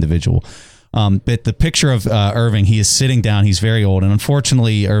talented individual. But the picture of Irving, he is sitting down. He's very old. And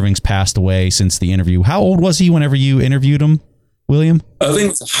unfortunately, Irving's passed away since the interview. How old was he whenever you interviewed him, William? Irving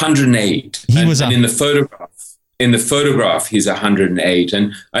was 108. And in the photograph. In the photograph, he's 108.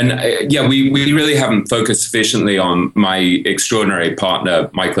 And we really haven't focused sufficiently on my extraordinary partner,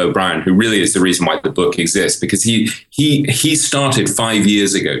 Michael O'Brien, who really is the reason why the book exists, because he started 5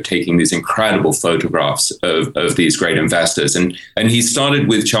 years ago taking these incredible photographs of these great investors. And he started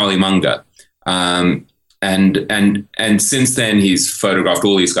with Charlie Munger. And since then, he's photographed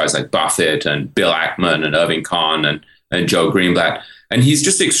all these guys like Buffett and Bill Ackman and Irving Kahn and Joe Greenblatt. And he's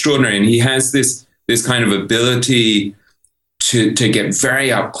just extraordinary. And he has this kind of ability to get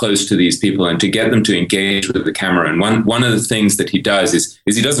very up close to these people and to get them to engage with the camera. And one of the things that he does is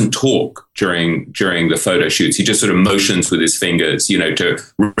he doesn't talk during the photo shoots. He just sort of motions with his fingers, to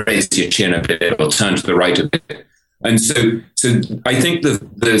raise your chin a bit or turn to the right a bit. And so I think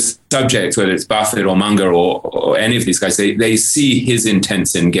the subjects, whether it's Buffett or Munger or any of these guys, they see his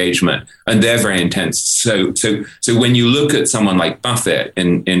intense engagement and they're very intense. So when you look at someone like Buffett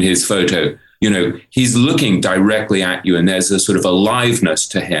in his photo, he's looking directly at you and there's a sort of aliveness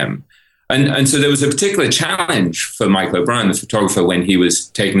to him. And so there was a particular challenge for Michael O'Brien, the photographer, when he was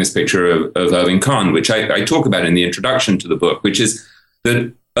taking this picture of Irving Kahn, which I talk about in the introduction to the book, which is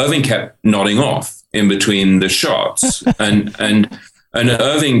that Irving kept nodding off in between the shots. and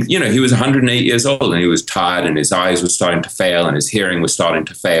Irving, he was 108 years old and he was tired and his eyes were starting to fail and his hearing was starting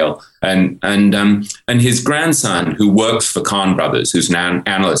to fail. And his grandson, who works for Kahn Brothers, who's an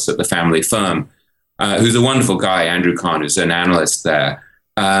analyst at the family firm, who's a wonderful guy, Andrew Kahn, who's an analyst there,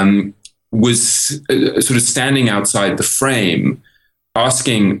 was sort of standing outside the frame,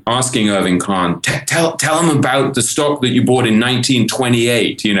 asking Irving Kahn, tell him about the stock that you bought in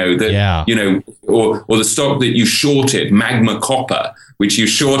 1928, or the stock that you shorted, Magma Copper, which you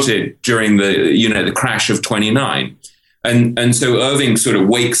shorted during the crash of 29. And so Irving sort of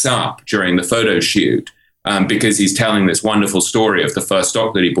wakes up during the photo shoot because he's telling this wonderful story of the first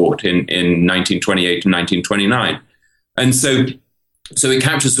stock that he bought in 1928 and 1929. And so it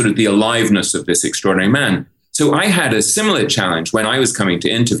captures sort of the aliveness of this extraordinary man. So I had a similar challenge when I was coming to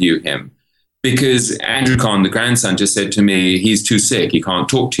interview him, because Andrew Kahn, the grandson, just said to me, he's too sick, he can't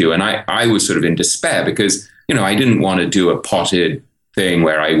talk to you. And I was sort of in despair because, I didn't want to do a potted thing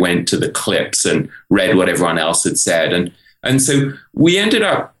where I went to the clips and read what everyone else had said. And so we ended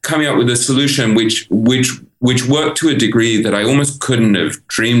up coming up with a solution which worked to a degree that I almost couldn't have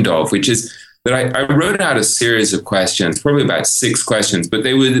dreamed of, which is that I wrote out a series of questions, probably about 6 questions, but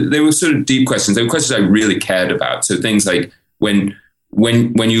they were sort of deep questions. They were questions I really cared about. So things like when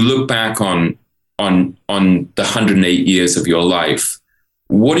you look back on the 108 years of your life,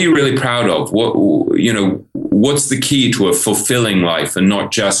 what are you really proud of? What's the key to a fulfilling life and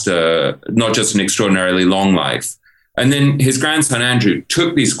not just an extraordinarily long life? And then his grandson Andrew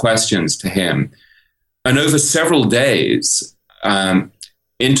took these questions to him, and over several days,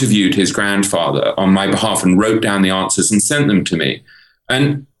 interviewed his grandfather on my behalf and wrote down the answers and sent them to me.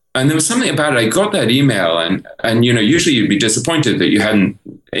 And there was something about it. I got that email and usually you'd be disappointed that you hadn't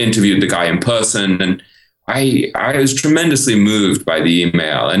interviewed the guy in person. And I was tremendously moved by the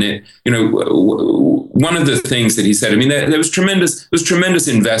email. And it, one of the things that he said, there was tremendous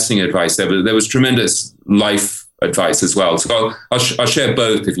investing advice there, but there was tremendous life advice as well. So I'll share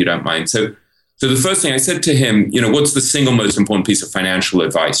both if you don't mind. So the first thing I said to him, what's the single most important piece of financial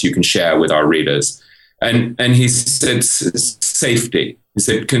advice you can share with our readers? And he said, safety. He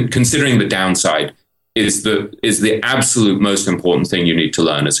said, considering the downside is the absolute most important thing you need to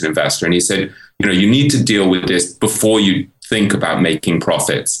learn as an investor. And he said, you need to deal with this before you think about making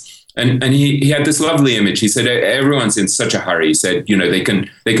profits. And he had this lovely image. He said, everyone's in such a hurry. He said, they can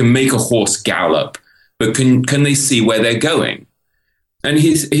make a horse gallop, but can they see where they're going? And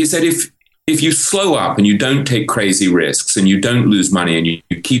he said, if you slow up and you don't take crazy risks and you don't lose money and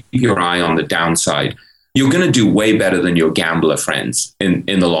you keep your eye on the downside, you're going to do way better than your gambler friends in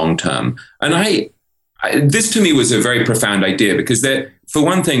the long term. And this to me was a very profound idea because for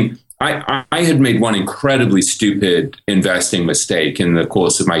one thing, I had made one incredibly stupid investing mistake in the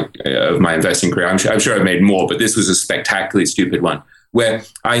course of my investing career. I'm sure I've made more, but this was a spectacularly stupid one where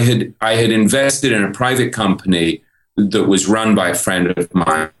I had invested in a private company that was run by a friend of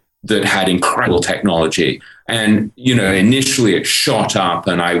mine that had incredible technology. And, initially it shot up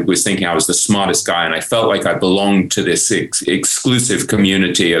and I was thinking I was the smartest guy. And I felt like I belonged to this exclusive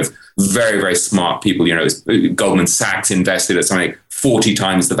community of very, very smart people. Goldman Sachs invested at something like 40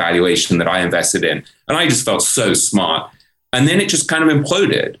 times the valuation that I invested in. And I just felt so smart. And then it just kind of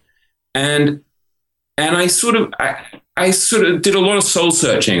imploded. And I sort of did a lot of soul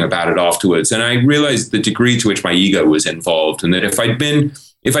searching about it afterwards. And I realized the degree to which my ego was involved, and that if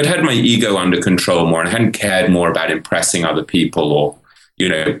I'd had my ego under control more and I hadn't cared more about impressing other people or,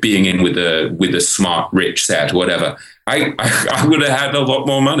 being in with a smart, rich set or whatever, I would have had a lot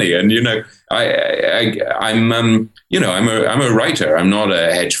more money. And, I'm a writer. I'm not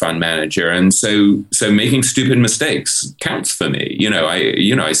a hedge fund manager. And so making stupid mistakes counts for me.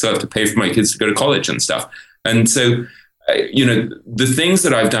 I still have to pay for my kids to go to college and stuff. And so, the things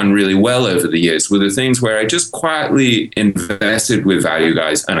that I've done really well over the years were the things where I just quietly invested with value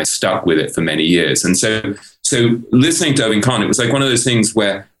guys and I stuck with it for many years. And so listening to Irving Kahn, it was like one of those things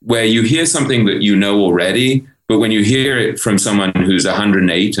where you hear something that you know already, but when you hear it from someone who's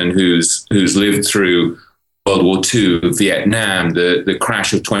 108 and who's lived through World War II, Vietnam, the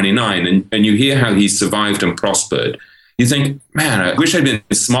crash of 29, and you hear how he survived and prospered, you think, man, I wish I'd been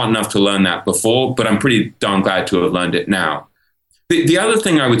smart enough to learn that before, but I'm pretty darn glad to have learned it now. The other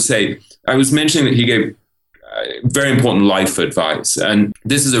thing I would say, I was mentioning that he gave very important life advice, and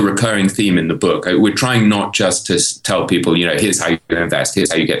this is a recurring theme in the book. We're trying not just to tell people, here's how you invest,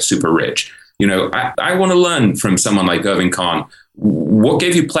 here's how you get super rich. I want to learn from someone like Irving Kahn, what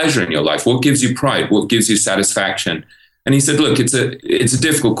gave you pleasure in your life? What gives you pride? What gives you satisfaction? And he said, look, it's a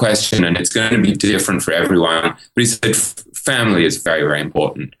difficult question and it's going to be different for everyone. But he said, family is very, very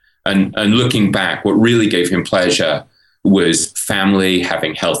important. And looking back, what really gave him pleasure was family,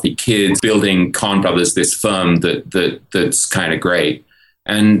 having healthy kids, building Kahn Brothers, this firm that's kind of great.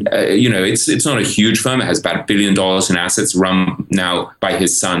 And it's not a huge firm. It has about $1 billion in assets, run now by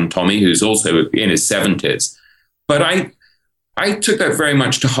his son Tommy, who's also in his 70s. But I took that very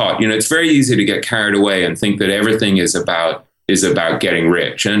much to heart. It's very easy to get carried away and think that everything is about getting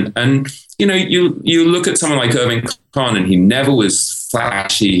rich. And you look at someone like Irving Kahn, and he never was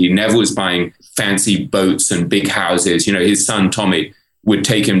flashy. He never was buying fancy boats and big houses. His son Tommy would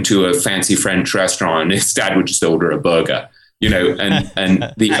take him to a fancy French restaurant, and his dad would just order a burger.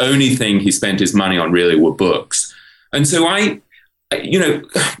 And the only thing he spent his money on really were books. And so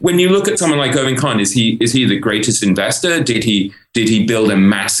when you look at someone like Irving Kahn, is he the greatest investor? Did he build a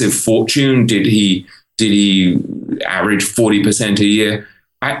massive fortune? Did he average 40% a year?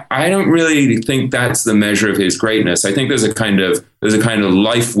 I don't really think that's the measure of his greatness. I think there's a kind of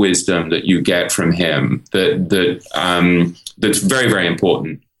life wisdom that you get from him that's very, very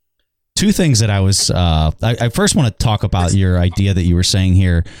important. Two things that I first want to talk about your idea that you were saying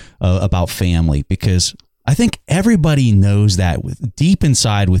here about family, because I think everybody knows that deep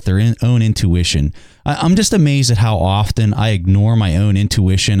inside with their own intuition. I'm just amazed at how often I ignore my own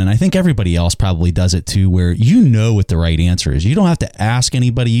intuition, and I think everybody else probably does it too, where what the right answer is. You don't have to ask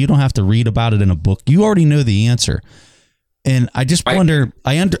anybody. You don't have to read about it in a book. You already know the answer. And I just wonder,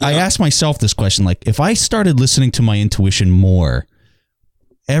 I ask myself this question, like, if I started listening to my intuition more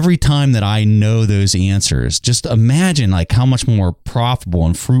every time that I know those answers, just imagine like how much more profitable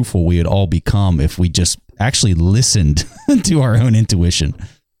and fruitful we would all become if we just actually listened to our own intuition.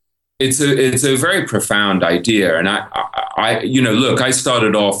 It's a very profound idea. And I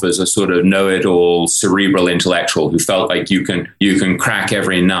started off as a sort of know-it-all cerebral intellectual who felt like you can crack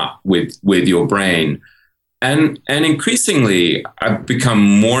every nut with your brain. And increasingly I've become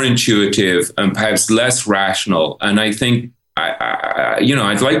more intuitive and perhaps less rational. And I think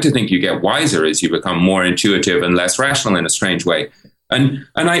I'd like to think you get wiser as you become more intuitive and less rational in a strange way. And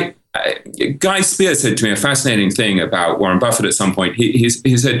Guy Spier said to me a fascinating thing about Warren Buffett at some point. He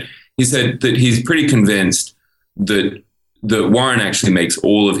said that he's pretty convinced that Warren actually makes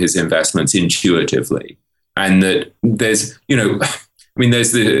all of his investments intuitively, and that there's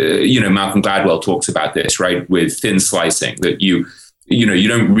Malcolm Gladwell talks about this, right, with thin slicing, that you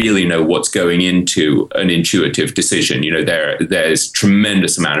don't really know what's going into an intuitive decision. There's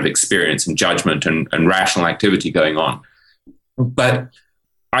tremendous amount of experience and judgment and rational activity going on. But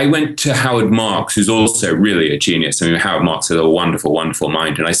I went to Howard Marks, who's also really a genius. I mean, Howard Marks has a wonderful, wonderful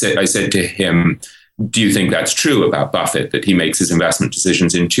mind. And I said to him, do you think that's true about Buffett, that he makes his investment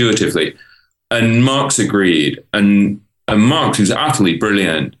decisions intuitively? And Marks agreed. And Marks, who's utterly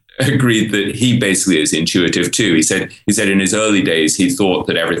brilliant, agreed that he basically is intuitive too. He said in his early days, he thought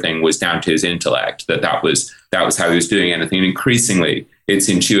that everything was down to his intellect, that was how he was doing anything. And increasingly, it's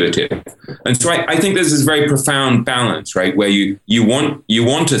intuitive. And so I think there's this very profound balance, right, where you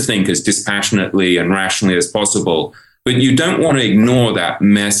want to think as dispassionately and rationally as possible, but you don't want to ignore that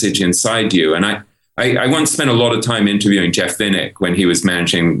message inside you. And I once spent a lot of time interviewing Jeff Vinnick when he was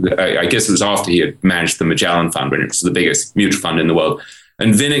managing, I guess it was after he had managed the Magellan Fund, which was the biggest mutual fund in the world.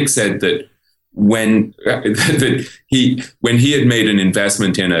 And Vinnick said that when he had made an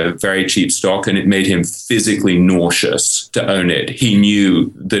investment in a very cheap stock and it made him physically nauseous to own it, he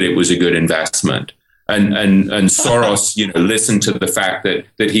knew that it was a good investment. And Soros, listened to the fact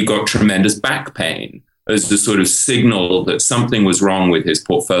that he got tremendous back pain as the sort of signal that something was wrong with his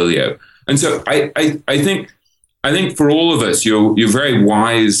portfolio. And so I think for all of us, you're very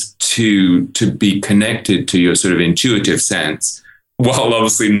wise to be connected to your sort of intuitive sense, while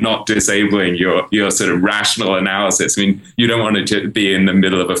obviously not disabling your sort of rational analysis. I mean, you don't want to be in the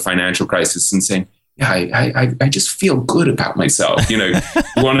middle of a financial crisis and saying, yeah, I just feel good about myself. You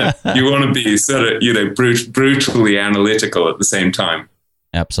want to be sort of, brutally analytical at the same time.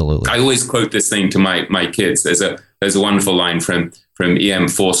 Absolutely. I always quote this thing to my kids. There's a wonderful line from E.M.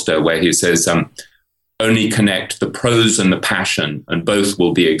 Forster where he says, only connect the prose and the passion and both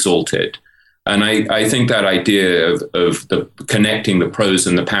will be exalted. And I think that idea of the connecting the prose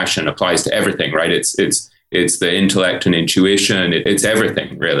and the passion applies to everything, right? It's the intellect and intuition. It's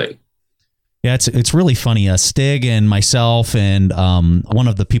everything, really. Yeah, it's really funny. Stig and myself and one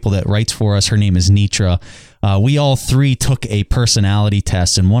of the people that writes for us, her name is Nitra. We all three took a personality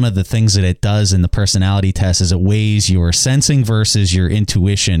test, and one of the things that it does in the personality test is it weighs your sensing versus your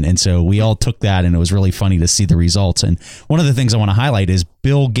intuition. And so we all took that, and it was really funny to see the results. And one of the things I want to highlight is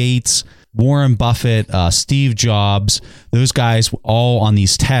Bill Gates, Warren Buffett, Steve Jobs, those guys all on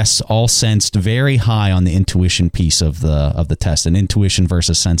these tests all sensed very high on the intuition piece of the test, and intuition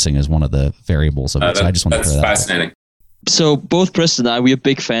versus sensing is one of the variables of it. So I just want to throw that fascinating. out. So both Preston and I, we are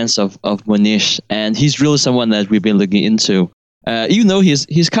big fans of Mohnish, and he's really someone that we've been looking into. Even though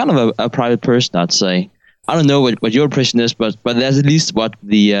he's kind of a private person, I'd say. I don't know what your impression is, but that's at least what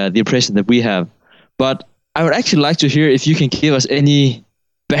the impression that we have. But I would actually like to hear if you can give us any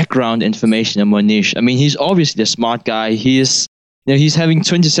background information on Mohnish. I mean, he's obviously a smart guy. He's having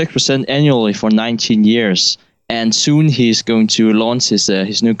 26% annually for 19 years, and soon he's going to launch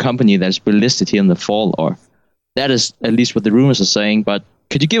his new company that's been listed here in the fall, or that is at least what the rumors are saying. But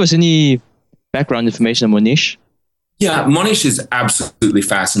could you give us any background information on Mohnish? Yeah, Mohnish is absolutely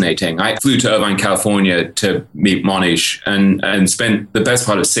fascinating. I flew to Irvine, California to meet Mohnish and spent the best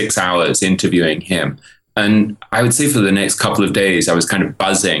part of 6 hours interviewing him. And I would say for the next couple of days, I was kind of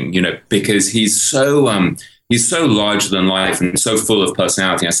buzzing, because he's so larger than life and so full of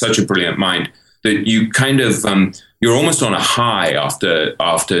personality, has such a brilliant mind that you kind of, you're almost on a high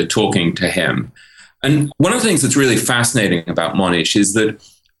after talking to him. And one of the things that's really fascinating about Mohnish is that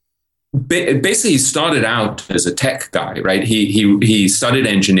basically he started out as a tech guy, right? He studied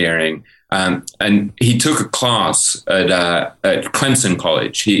engineering, and he took a class at Clemson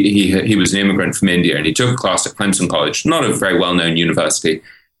College. He was an immigrant from India, and he took a class at Clemson College, not a very well-known university,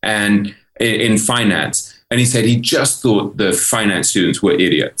 and in finance. And he said he just thought the finance students were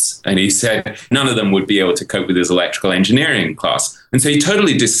idiots. And he said none of them would be able to cope with his electrical engineering class. And so he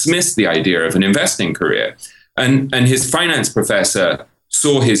totally dismissed the idea of an investing career. And his finance professor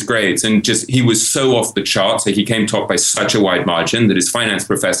saw his grades and he was so off the charts that he came top by such a wide margin that his finance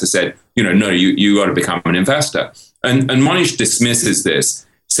professor said, no, you got to become an investor. And Mohnish dismisses this,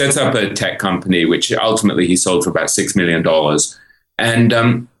 sets up a tech company, which ultimately he sold for about $6 million.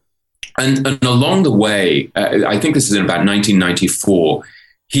 And along the way, I think this is in about 1994,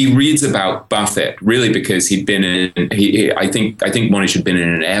 he reads about Buffett, really because he'd been I think Mohnish had been in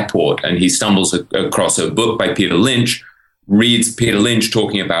an airport, and he stumbles across a book by Peter Lynch, reads Peter Lynch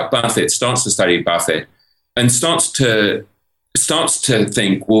talking about Buffett, starts to study Buffett, and starts to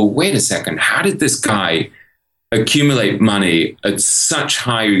think, well, wait a second, how did this guy accumulate money at such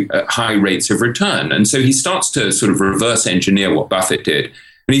high rates of return? And so he starts to sort of reverse engineer what Buffett did.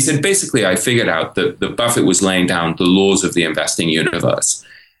 And he said, basically, I figured out that Buffett was laying down the laws of the investing universe.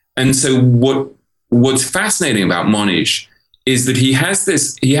 And so what's fascinating about Mohnish is that he has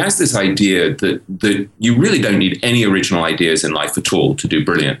this idea that you really don't need any original ideas in life at all to do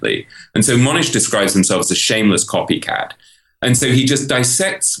brilliantly. And so Mohnish describes himself as a shameless copycat. And so he just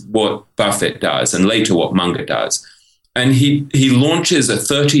dissects what Buffett does and later what Munger does. And he launches a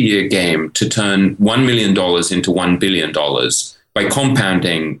 30-year game to turn $1 million into $1 billion by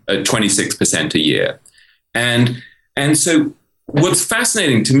compounding at 26% a year. And so what's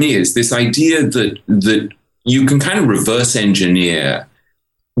fascinating to me is this idea that you can kind of reverse engineer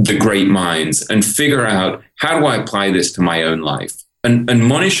the great minds and figure out, how do I apply this to my own life? And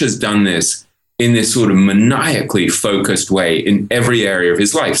Mohnish has done this in this sort of maniacally focused way in every area of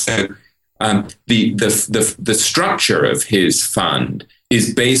his life. So the structure of his fund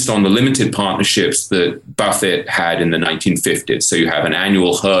is based on the limited partnerships that Buffett had in the 1950s. So you have an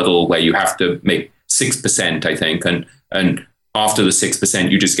annual hurdle where you have to make 6%, I think, and after the 6%,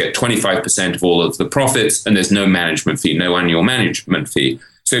 you just get 25% of all of the profits, and there's no management fee, no annual management fee.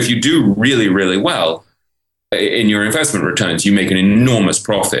 So if you do really, really well in your investment returns, you make an enormous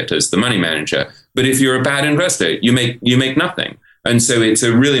profit as the money manager. But if you're a bad investor, you make nothing. And so it's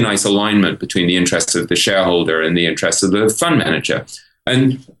a really nice alignment between the interests of the shareholder and the interests of the fund manager.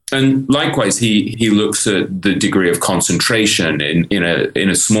 And likewise, he looks at the degree of concentration in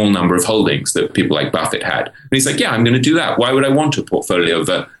a small number of holdings that people like Buffett had. And he's like, yeah, I'm going to do that. Why would I want a portfolio of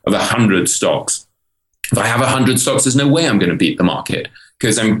 100 stocks? If I have 100 stocks, there's no way I'm going to beat the market,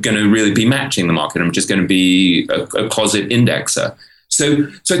 because I'm going to really be matching the market. I'm just going to be a closet indexer. So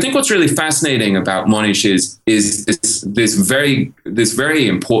I think what's really fascinating about Mohnish is this very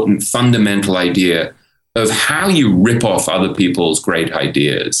important fundamental idea of how you rip off other people's great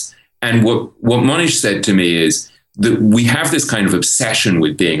ideas. And what Mohnish said to me is that we have this kind of obsession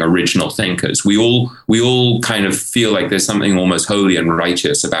with being original thinkers. We all kind of feel like there's something almost holy and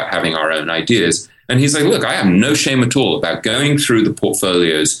righteous about having our own ideas. And he's like, look, I have no shame at all about going through the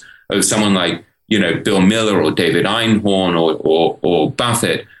portfolios of someone like, Bill Miller or David Einhorn or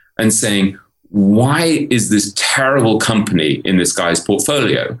Buffett and saying, why is this terrible company in this guy's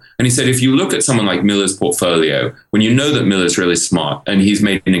portfolio? And he said, if you look at someone like Miller's portfolio, when you know that Miller's really smart and he's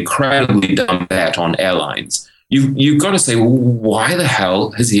made an incredibly dumb bet on airlines, you've got to say, well, why the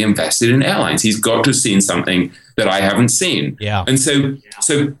hell has he invested in airlines? He's got to have seen something that I haven't seen. Yeah. And so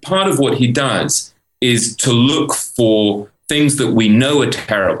part of what he does is to look for things that we know are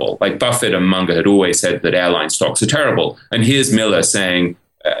terrible. Like Buffett and Munger had always said that airline stocks are terrible. And here's Miller saying,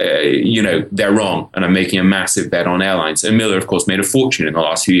 they're wrong, and I'm making a massive bet on airlines. And Miller, of course, made a fortune in the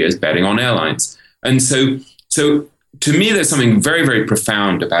last few years betting on airlines. And so to me, there's something very, very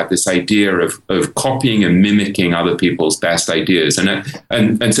profound about this idea of copying and mimicking other people's best ideas.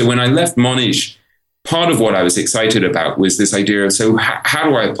 And so when I left Monish, part of what I was excited about was this idea of, so how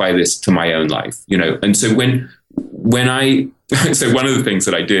do I apply this to my own life? And so so one of the things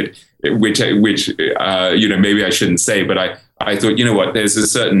that I did, which maybe I shouldn't say, but I thought, you know what, there's a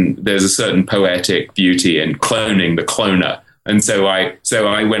certain poetic beauty in cloning the cloner. And so I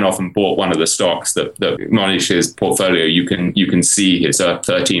went off and bought one of the stocks that Monish's portfolio. You can see his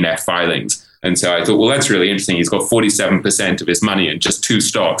 13F filings. And so I thought, well, that's really interesting. He's got 47% of his money in just 2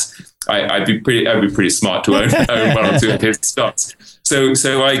 stocks. I'd be pretty smart to own one or 2 of his stocks.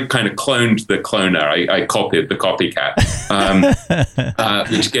 So I kind of cloned the cloner. I copied the copycat,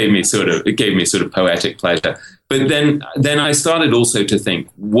 which gave me sort of poetic pleasure. But then I started also to think,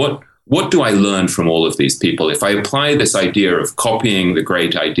 what do I learn from all of these people? If I apply this idea of copying the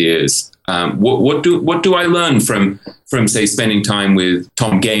great ideas, what do I learn from say spending time with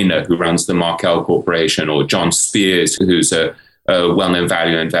Tom Gaynor, who runs the Markel Corporation, or John Spears, who's a well-known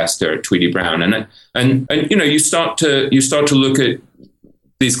value investor at Tweedy Brown, and you start to look at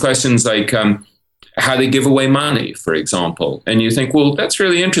these questions like how they give away money, for example, and you think, well, that's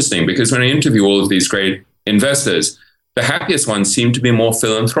really interesting, because when I interview all of these great investors, the happiest ones seem to be more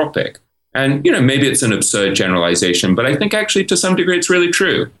philanthropic. And, maybe it's an absurd generalization, but I think actually to some degree it's really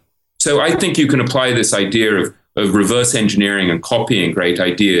true. So I think you can apply this idea of reverse engineering and copying great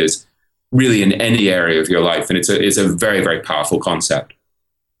ideas really in any area of your life. And it's a very, very powerful concept.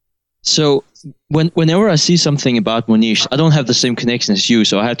 So whenever I see something about Monish, I don't have the same connection as you,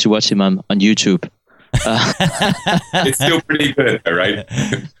 so I have to watch him on YouTube. It's still pretty good, right?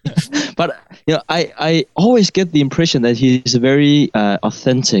 But I always get the impression that he's very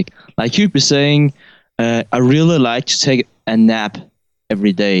authentic. Like you'd be saying, I really like to take a nap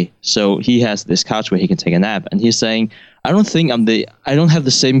every day. So he has this couch where he can take a nap, and he's saying, I don't have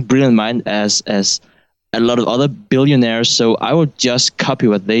the same brilliant mind as a lot of other billionaires. So I would just copy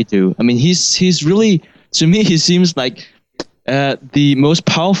what they do. I mean, he's really, to me, he seems like. The most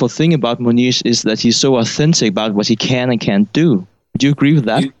powerful thing about Monish is that he's so authentic about what he can and can't do. Do you agree with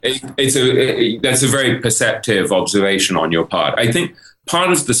that? That's a very perceptive observation on your part. I think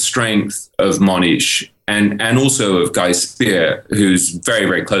part of the strength of Monish and also of Guy Spier, who's very,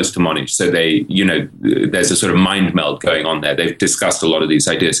 very close to Monish, so there's a sort of mind meld going on there. They've discussed a lot of these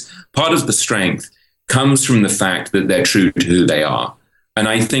ideas. Part of the strength comes from the fact that they're true to who they are. And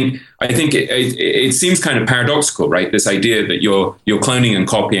I think it seems kind of paradoxical, right? This idea that you're cloning and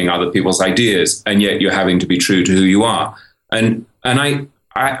copying other people's ideas, and yet you're having to be true to who you are. And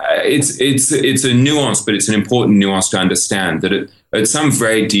it's a nuance, but it's an important nuance to understand that at some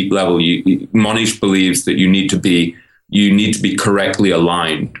very deep level, Monish believes that you need to be correctly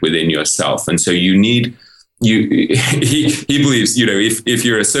aligned within yourself, and so he believes, if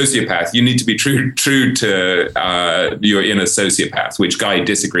you're a sociopath, you need to be true to your inner sociopath, which Guy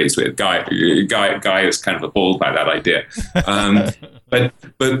disagrees with. Guy is kind of appalled by that idea. But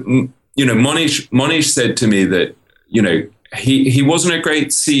Monish said to me that, he wasn't a great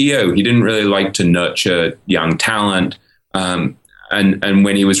CEO. He didn't really like to nurture young talent. And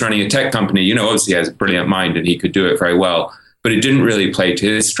when he was running a tech company, obviously he has a brilliant mind and he could do it very well, but it didn't really play to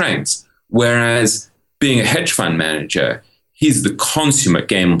his strengths. Whereas being a hedge fund manager, he's the consummate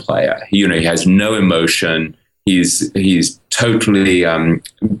game player. He has no emotion. He's totally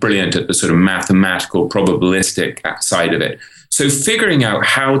brilliant at the sort of mathematical, probabilistic side of it. So figuring out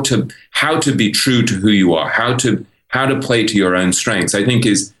how to be true to who you are, how to play to your own strengths, I think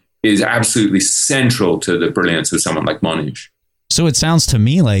is absolutely central to the brilliance of someone like Monish. So it sounds to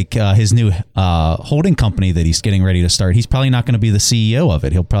me like his new holding company that he's getting ready to start, he's probably not going to be the CEO of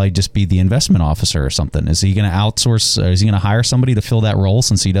it. He'll probably just be the investment officer or something. Is he going to outsource, or is he going to hire somebody to fill that role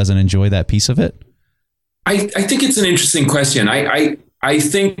since he doesn't enjoy that piece of it? I think it's an interesting question. I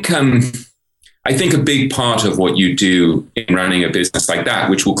think a big part of what you do in running a business like that,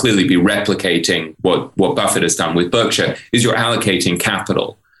 which will clearly be replicating what Buffett has done with Berkshire, is you're allocating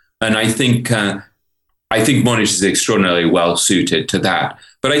capital. And I think Monish is extraordinarily well suited to that.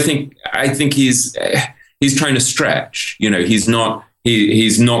 But I think he's trying to stretch. He's not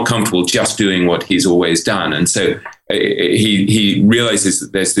comfortable just doing what he's always done. And so he realizes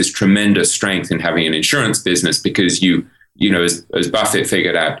that there's this tremendous strength in having an insurance business because as Buffett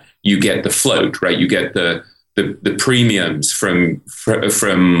figured out, you get the float, right? You get the premiums from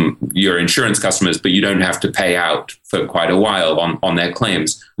your insurance customers, but you don't have to pay out for quite a while on their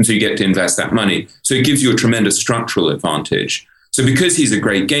claims. And so you get to invest that money. So it gives you a tremendous structural advantage. So because he's a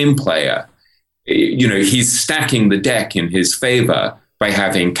great game player, he's stacking the deck in his favor by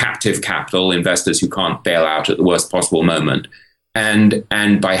having captive capital, investors who can't bail out at the worst possible moment,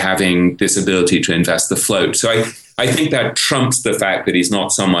 and by having this ability to invest the float. So I think that trumps the fact that he's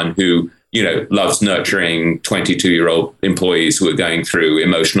not someone who loves nurturing 22-year-old employees who are going through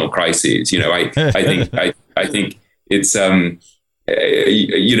emotional crises. I think it's the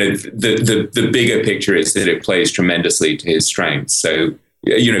bigger picture is that it plays tremendously to his strengths. So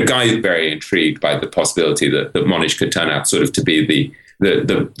Guy is very intrigued by the possibility that Monish could turn out sort of to be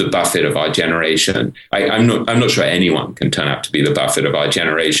the Buffett of our generation. I'm not sure anyone can turn out to be the Buffett of our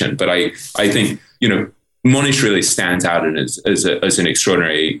generation, but I think Monish really stands out as an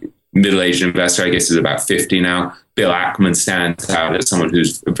extraordinary middle-aged investor. I guess he's about 50 now. Bill Ackman stands out as someone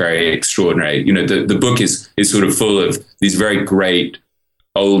who's very extraordinary. The book is sort of full of these very great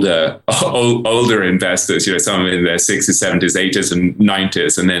older investors. Some in their 60s, 70s, 80s, and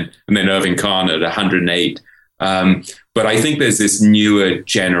 90s, and then Irving Kahn at 108. But I think there's this newer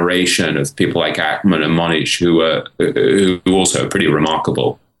generation of people like Ackman and Monish who also are pretty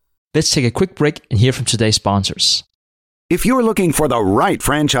remarkable. Let's take a quick break and hear from today's sponsors. If you're looking for the right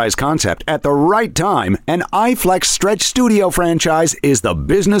franchise concept at the right time, an iFlex Stretch Studio franchise is the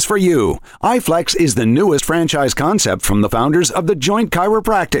business for you. iFlex is the newest franchise concept from the founders of The Joint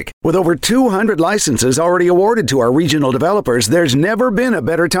Chiropractic. With over 200 licenses already awarded to our regional developers, there's never been a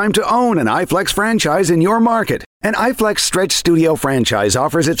better time to own an iFlex franchise in your market. An iFlex Stretch Studio franchise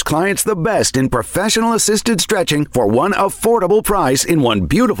offers its clients the best in professional assisted stretching for one affordable price in one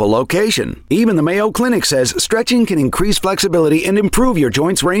beautiful location. Even the Mayo Clinic says stretching can increase flexibility and improve your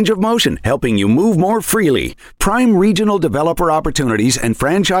joints' range of motion, helping you move more freely. Prime regional developer opportunities and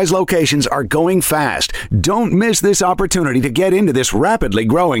franchise locations are going fast. Don't miss this opportunity to get into this rapidly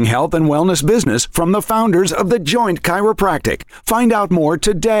growing health and wellness business from the founders of The Joint Chiropractic. Find out more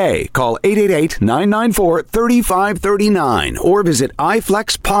today. Call 888-994-3539 or visit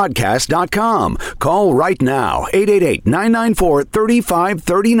iflexpodcast.com. Call right now,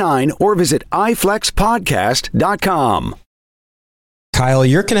 888-994-3539 or visit iflexpodcast.com. Kyle,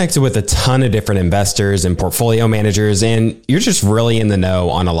 you're connected with a ton of different investors and portfolio managers, and you're just really in the know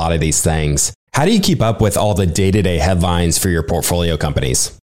on a lot of these things. How do you keep up with all the day-to-day headlines for your portfolio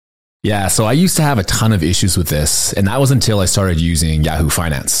companies? Yeah, so I used to have a ton of issues with this, and that was until I started using Yahoo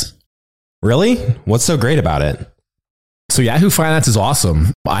Finance. Really? What's so great about it? So Yahoo Finance is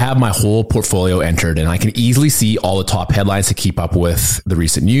awesome. I have my whole portfolio entered and I can easily see all the top headlines to keep up with the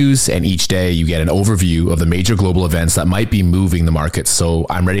recent news. And each day you get an overview of the major global events that might be moving the market. So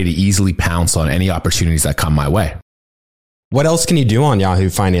I'm ready to easily pounce on any opportunities that come my way. What else can you do on Yahoo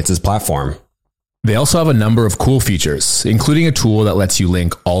Finance's platform? They also have a number of cool features, including a tool that lets you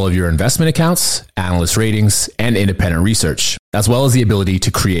link all of your investment accounts, analyst ratings, and independent research, as well as the ability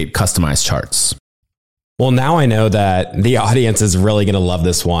to create customized charts. Well, now I know that the audience is really going to love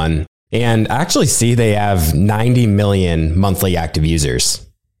this one. And I actually see they have 90 million monthly active users.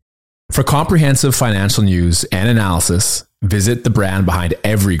 For comprehensive financial news and analysis, visit the brand behind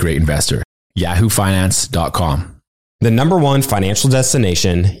every great investor, yahoofinance.com. The number one financial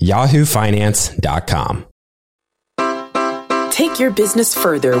destination, yahoofinance.com. Take your business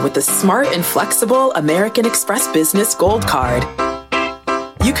further with the smart and flexible American Express Business Gold Card.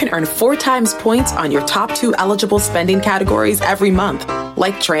 You can earn 4 times points on your top 2 eligible spending categories every month,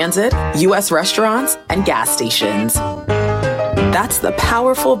 like transit, U.S. restaurants, and gas stations. That's the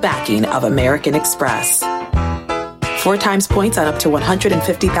powerful backing of American Express. 4 times points on up to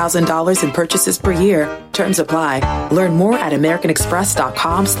 $150,000 in purchases per year. Terms apply. Learn more at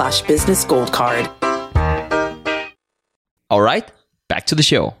americanexpress.com/business gold card. All right, back to the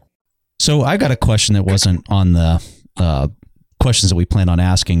show. So I got a question that wasn't on the questions that we planned on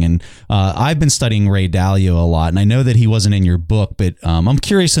asking. And I've been studying Ray Dalio a lot, and I know that he wasn't in your book, but I'm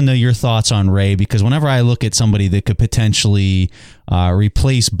curious to know your thoughts on Ray, because whenever I look at somebody that could potentially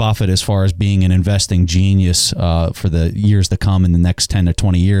replace Buffett as far as being an investing genius for the years to come in the next 10 to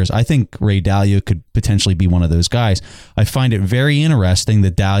 20 years, I think Ray Dalio could potentially be one of those guys. I find it very interesting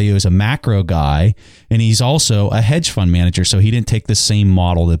that Dalio is a macro guy, and he's also a hedge fund manager, so he didn't take the same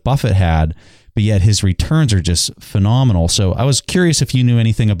model that Buffett had, but yet his returns are just phenomenal. So I was curious if you knew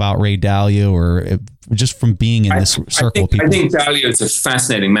anything about Ray Dalio, or just from being in this circle of people. I think Dalio is a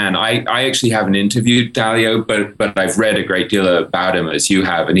fascinating man. I actually haven't interviewed Dalio, but I've read a great deal about him, as you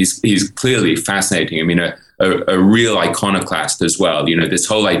have, and he's clearly fascinating. I mean, a real iconoclast as well. You know, this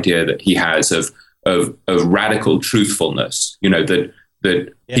whole idea that he has of radical truthfulness. You know, that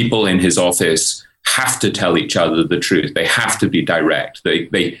people in his office have to tell each other the truth. They have to be direct.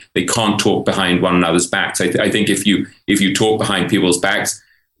 They can't talk behind one another's backs. I think if you talk behind people's backs,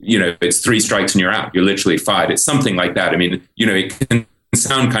 it's 3 strikes and you're out. You're literally fired. It's something like that. I mean, it can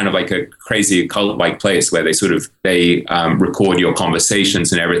sound kind of like a crazy cult-like place where they record your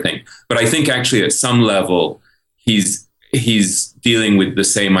conversations and everything. But I think actually at some level, he's dealing with the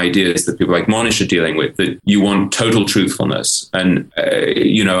same ideas that people like Monish are dealing with, that you want total truthfulness. And,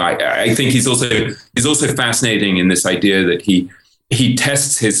 I think he's also fascinating in this idea that he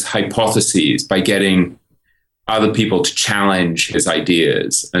tests his hypotheses by getting other people to challenge his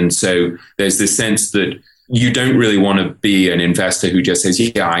ideas. And so there's this sense that you don't really want to be an investor who just says,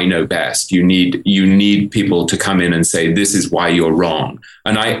 yeah, I know best. You need people to come in and say, this is why you're wrong.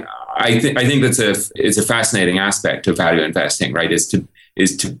 And I think it's a fascinating aspect of value investing, right? Is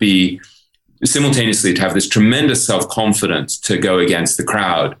to be simultaneously to have this tremendous self-confidence to go against the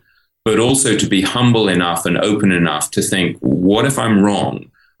crowd, but also to be humble enough and open enough to think, what if I'm wrong?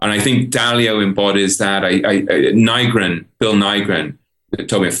 And I think Dalio embodies that. Bill Nygren,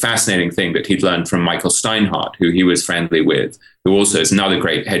 told me a fascinating thing that he'd learned from Michael Steinhardt, who he was friendly with, who also is another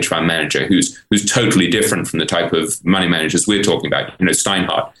great hedge fund manager who's totally different from the type of money managers we're talking about.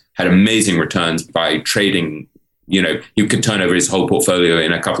 Steinhardt had amazing returns by trading. He could turn over his whole portfolio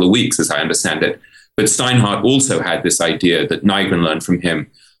in a couple of weeks, as I understand it. But Steinhardt also had this idea that Nygren learned from him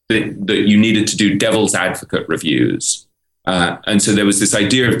that you needed to do devil's advocate reviews. And so there was this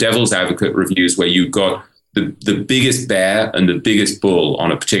idea of devil's advocate reviews where you got the biggest bear and the biggest bull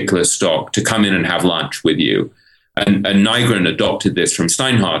on a particular stock to come in and have lunch with you. And Nygren adopted this from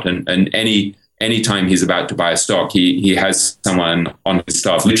Steinhardt. And any time he's about to buy a stock, he has someone on his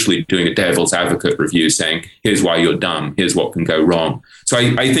staff literally doing a devil's advocate review saying, here's why you're dumb, here's what can go wrong. So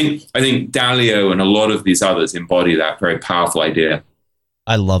I think Dalio and a lot of these others embody that very powerful idea.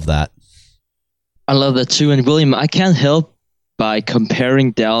 I love that. I love that too. And William, I can't help by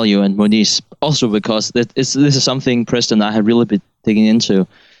comparing Dalio and Monish, also because this is something Preston and I have really been digging into.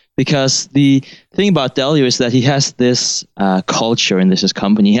 Because the thing about Dalio is that he has this culture in his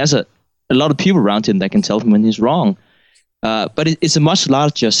company. He has a lot of people around him that can tell him when he's wrong. But it's a much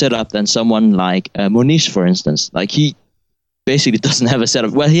larger setup than someone like Monish, for instance. Like, he basically doesn't have a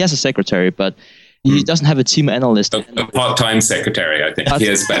setup. Well, he has a secretary, but he doesn't have a team analyst. A part-time secretary, I think. He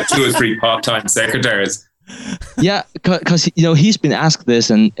has about 2 or 3 part-time secretaries. Yeah, because he's been asked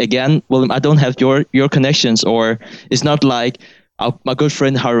this, and again, William, I don't have your connections, or it's not like my good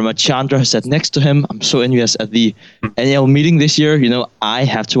friend Harima Chandra has sat next to him. I'm so envious at the NL meeting this year. I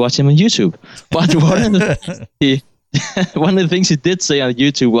have to watch him on YouTube. But one of the things he did say on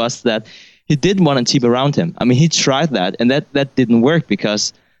YouTube was that he didn't want a team around him. I mean, he tried that, and that didn't work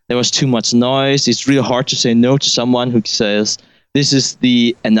because there was too much noise. It's really hard to say no to someone who says, this is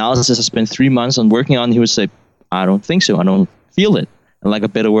the analysis I spent 3 months on working on. He would say, I don't think so. I don't feel it. And like a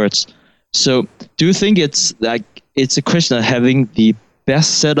better words. So do you think it's a question of having the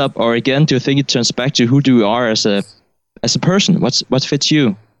best setup, or again, do you think it turns back to who you are as a person? What fits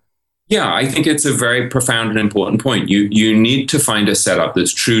you? Yeah, I think it's a very profound and important point. You need to find a setup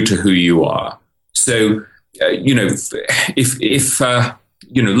that's true to who you are. So,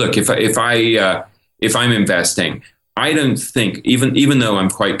 if I'm investing, I don't think, even though I'm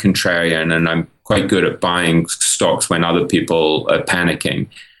quite contrarian and I'm quite good at buying stocks when other people are panicking,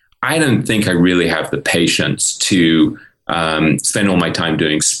 I don't think I really have the patience to spend all my time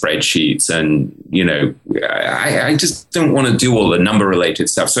doing spreadsheets. And, I just don't want to do all the number related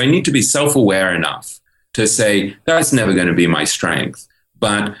stuff. So I need to be self-aware enough to say that's never going to be my strength.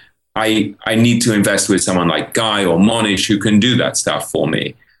 But I need to invest with someone like Guy or Monish who can do that stuff for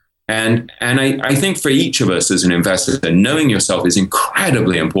me. And I think for each of us as an investor, knowing yourself is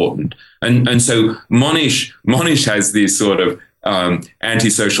incredibly important. And so Monish has these sort of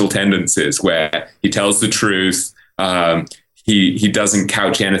antisocial tendencies where he tells the truth. He doesn't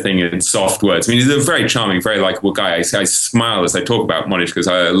couch anything in soft words. I mean, he's a very charming, very likable guy. I smile as I talk about Monish because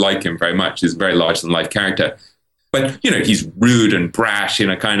I like him very much. He's a very large-than-life character. But, he's rude and brash in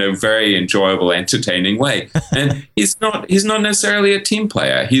a kind of very enjoyable, entertaining way. And he's not necessarily a team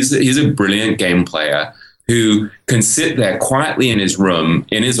player. He's a brilliant game player who can sit there quietly in his room,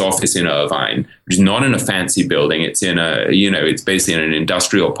 in his office in Irvine, which is not in a fancy building. It's in it's basically in an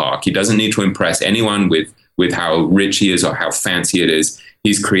industrial park. He doesn't need to impress anyone with how rich he is or how fancy it is.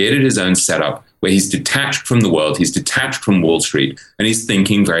 He's created his own setup where he's detached from the world. He's detached from Wall Street, and he's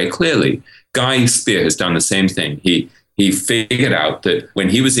thinking very clearly. Guy Spear has done the same thing. He figured out that when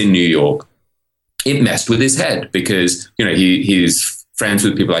he was in New York, it messed with his head because, he's friends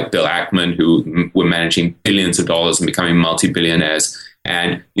with people like Bill Ackman who were managing billions of dollars and becoming multi-billionaires.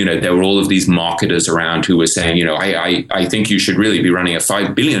 And, there were all of these marketers around who were saying, I think you should really be running a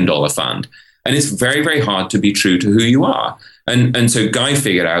 $5 billion fund. And it's very, very hard to be true to who you are. And so Guy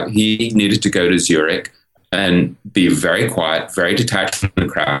figured out he needed to go to Zurich and be very quiet, very detached from the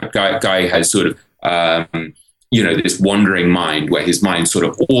crowd. Guy has sort of, this wandering mind where his mind's sort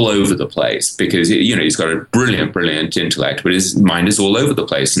of all over the place because, he's got a brilliant, brilliant intellect, but his mind is all over the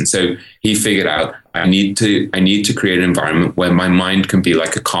place. And so he figured out, I need to create an environment where my mind can be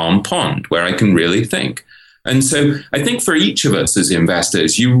like a calm pond, where I can really think. And so I think for each of us as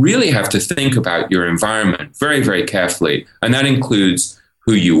investors, you really have to think about your environment very, very carefully. And that includes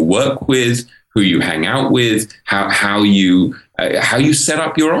who you work with, who you hang out with, how you set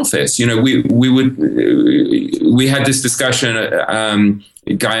up your office. We had this discussion,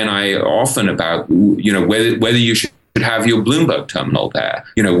 Guy and I, often about whether you should have your Bloomberg terminal there.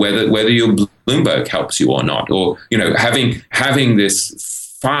 Whether your Bloomberg helps you or not, or having this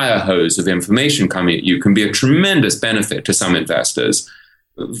fire hose of information coming at you can be a tremendous benefit to some investors,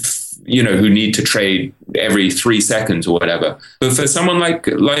 who need to trade every 3 seconds or whatever. But for someone like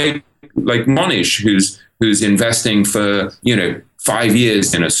Monish, who's investing for 5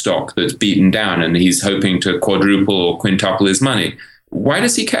 years in a stock that's beaten down and he's hoping to quadruple or quintuple his money, why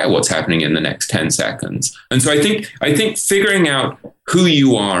does he care what's happening in the next 10 seconds? And so I think figuring out who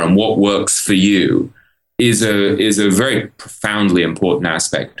you are and what works for you is a very profoundly important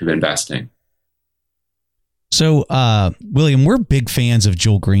aspect of investing. So, William, we're big fans of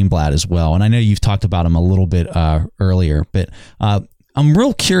Joel Greenblatt as well. And I know you've talked about him a little bit earlier, but I'm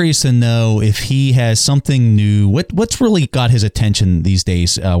real curious to know if he has something new. What's really got his attention these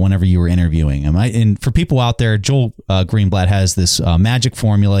days whenever you were interviewing him? And for people out there, Joel Greenblatt has this magic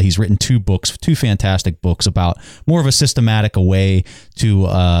formula. He's written 2 fantastic books about more of a systematic way to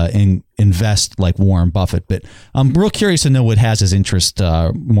invest like Warren Buffett. But I'm real curious to know what has his interest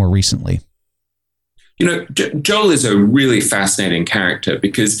more recently. Joel is a really fascinating character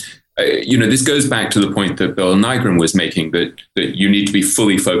because this goes back to the point that Bill Nygren was making, that you need to be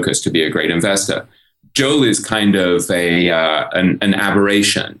fully focused to be a great investor. Joel is kind of an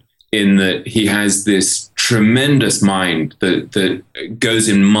aberration in that he has this tremendous mind that goes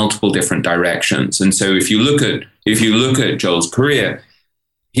in multiple different directions. And so if you look at Joel's career,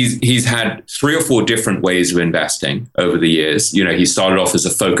 he's had 3 or 4 different ways of investing over the years. He started off as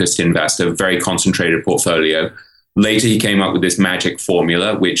a focused investor, very concentrated portfolio. Later, he came up with this magic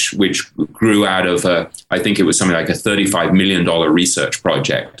formula, which grew out of I think it was something like a $35 million research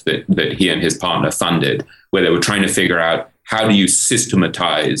project that he and his partner funded, where they were trying to figure out how do you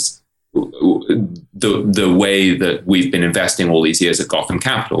systematize the way that we've been investing all these years at Gotham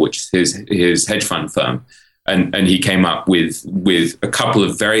Capital, which is his hedge fund firm. And he came up with a couple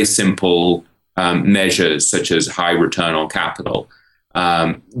of very simple measures, such as high return on capital,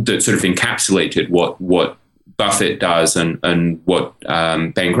 that sort of encapsulated what Buffett does and what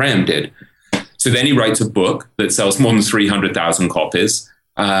Ben Graham did. So then he writes a book that sells more than 300,000 copies.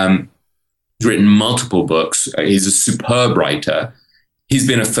 He's written multiple books. He's a superb writer. He's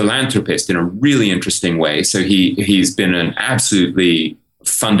been a philanthropist in a really interesting way. So he's been an absolutely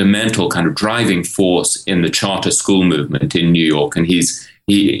fundamental kind of driving force in the charter school movement in New York. And he's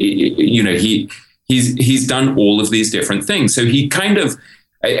done all of these different things. So he kind of,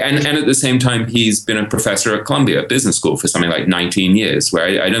 and at the same time, he's been a professor at Columbia Business School for something like 19 years,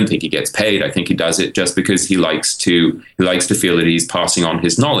 where I don't think he gets paid. I think he does it just because he likes to feel that he's passing on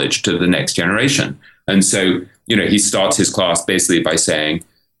his knowledge to the next generation. And so, he starts his class basically by saying,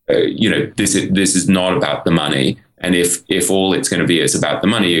 this is not about the money. And if all it's going to be is about the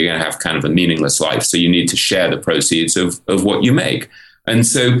money, you're going to have kind of a meaningless life. So you need to share the proceeds of what you make. And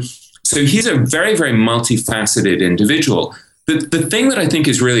so he's a very, very multifaceted individual. The thing that I think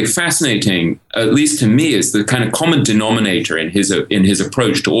is really fascinating, at least to me, is the kind of common denominator in his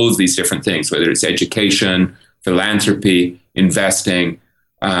approach to all of these different things, whether it's education, philanthropy, investing,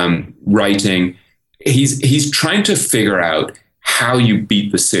 writing. He's trying to figure out how you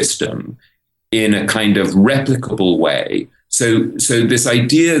beat the system in a kind of replicable way. So this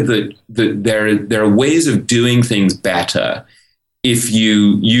idea that there are ways of doing things better if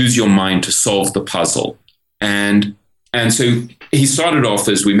you use your mind to solve the puzzle. And so he started off,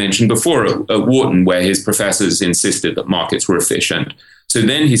 as we mentioned before, at Wharton, where his professors insisted that markets were efficient. So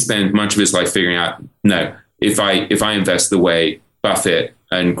then he spent much of his life figuring out, no, if I invest the way Buffett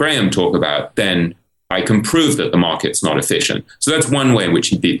and Graham talk about, then I can prove that the market's not efficient. So that's one way in which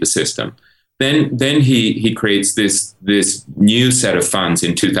he beat the system. Then he creates this new set of funds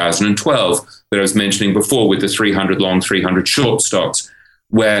in 2012 that I was mentioning before, with the 300 long, 300 short stocks,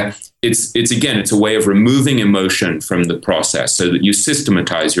 where it's a way of removing emotion from the process so that you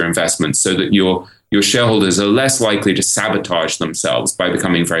systematize your investments so that your shareholders are less likely to sabotage themselves by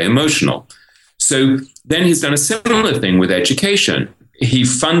becoming very emotional. So then he's done a similar thing with education. He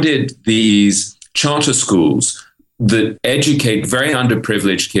funded these charter schools that educate very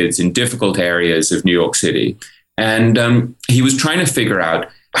underprivileged kids in difficult areas of New York City. And he was trying to figure out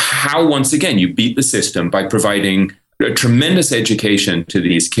how, once again, you beat the system by providing a tremendous education to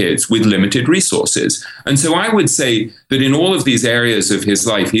these kids with limited resources. And so I would say that in all of these areas of his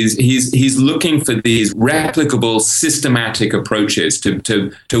life, he's looking for these replicable, systematic approaches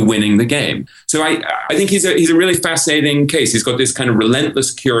to winning the game. So I think he's a really fascinating case. He's got this kind of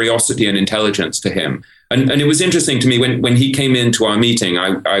relentless curiosity and intelligence to him. And it was interesting to me when he came into our meeting,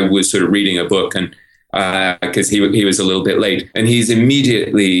 I was sort of reading a book, and because he was a little bit late, and he's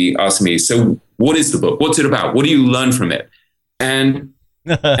immediately asked me, so what is the book? What's it about? What do you learn from it? And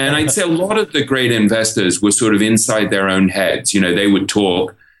I'd say a lot of the great investors were sort of inside their own heads. You know, they would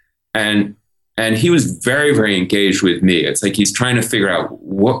talk, and he was very, very engaged with me. It's like he's trying to figure out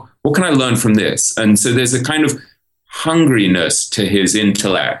what can I learn from this? And so there's a kind of hungriness to his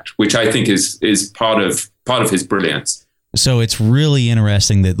intellect, which I think is part of his brilliance. So it's really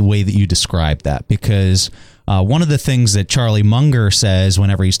interesting that the way that you describe that, because one of the things that Charlie Munger says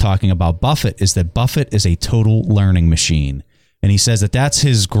whenever he's talking about Buffett is that Buffett is a total learning machine. And he says that that's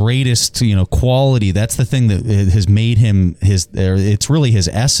his greatest, quality. That's the thing that has made him it's really his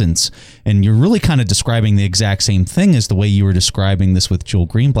essence. And you're really kind of describing the exact same thing as the way you were describing this with Joel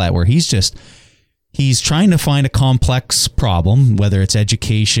Greenblatt, where he's trying to find a complex problem, whether it's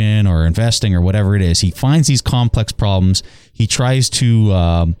education or investing or whatever it is. He finds these complex problems. He tries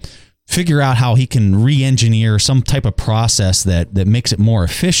to figure out how he can re-engineer some type of process that makes it more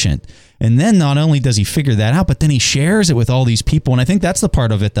efficient. And then not only does he figure that out, but then he shares it with all these people. And I think that's the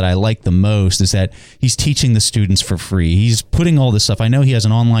part of it that I like the most, is that he's teaching the students for free. He's putting all this stuff. I know he has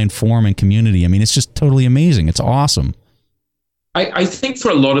an online forum and community. I mean, it's just totally amazing. It's awesome. I think for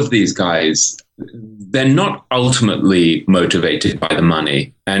a lot of these guys, they're not ultimately motivated by the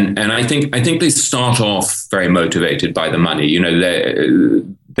money. And I think they start off very motivated by the money.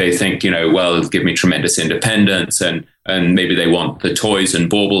 They think, well, it'll give me tremendous independence, and maybe they want the toys and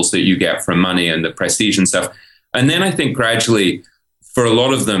baubles that you get from money and the prestige and stuff. And then I think gradually, for a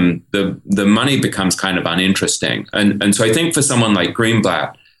lot of them, the money becomes kind of uninteresting. And so I think for someone like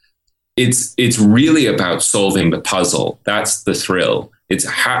Greenblatt, it's really about solving the puzzle. That's the thrill. It's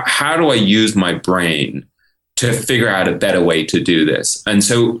how do I use my brain to figure out a better way to do this? And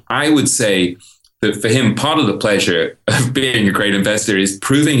so I would say that for him, part of the pleasure of being a great investor is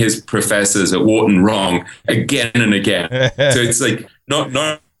proving his professors at Wharton wrong again and again. So it's like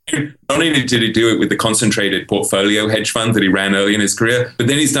not only did he do it with the concentrated portfolio hedge fund that he ran early in his career, but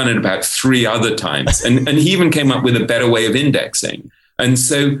then he's done it about 3 other times. And he even came up with a better way of indexing. And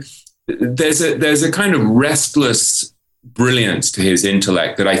so there's a kind of restless brilliance to his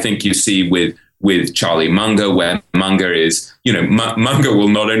intellect that I think you see with Charlie Munger, where Munger is, Munger will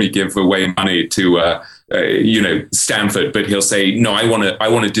not only give away money to, Stanford, but he'll say, no, I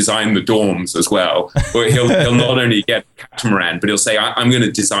want to design the dorms as well. Or he'll not only get catamaran, but he'll say, I'm going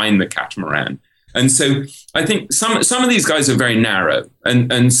to design the catamaran. And so I think some of these guys are very narrow,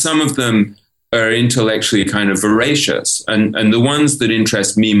 and some of them are intellectually kind of voracious. And the ones that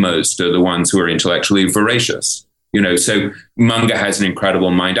interest me most are the ones who are intellectually voracious. So Munger has an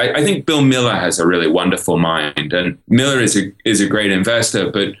incredible mind. I think Bill Miller has a really wonderful mind, and Miller is a great investor,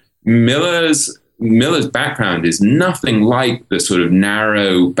 but Miller's background is nothing like the sort of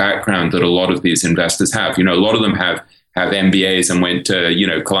narrow background that a lot of these investors have. A lot of them have MBAs and went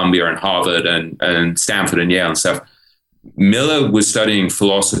to, Columbia and Harvard and Stanford and Yale and stuff. Miller was studying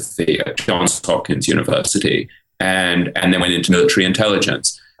philosophy at Johns Hopkins University and then went into military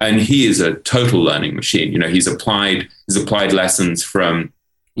intelligence. And he is a total learning machine. He's applied lessons from,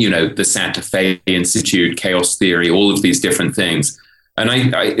 the Santa Fe Institute, chaos theory, all of these different things. And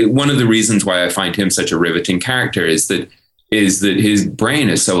I one of the reasons why I find him such a riveting character is that his brain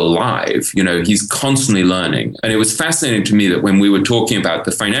is so alive. He's constantly learning. And it was fascinating to me that when we were talking about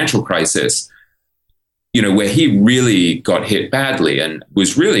the financial crisis, where he really got hit badly and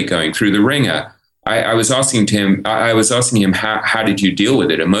was really going through the ringer, I was asking him, how did you deal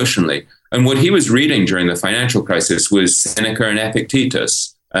with it emotionally? And what he was reading during the financial crisis was Seneca and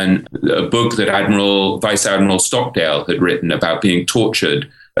Epictetus, and a book that Vice Admiral Stockdale had written about being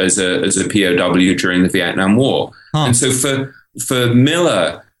tortured as a POW during the Vietnam War. Huh. And so for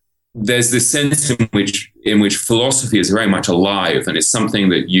Miller, there's this sense in which philosophy is very much alive, and it's something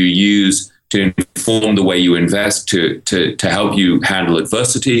that you use to inform the way you invest, to help you handle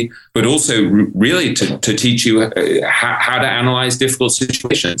adversity, but also really to teach you how to analyze difficult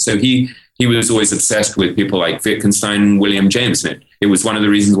situations. So he was always obsessed with people like Wittgenstein and William James. And it was one of the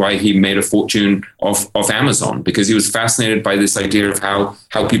reasons why he made a fortune off Amazon, because he was fascinated by this idea of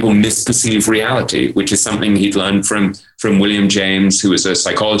how people misperceive reality, which is something he'd learned from William James, who was a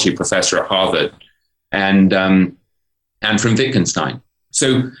psychology professor at Harvard, and from Wittgenstein.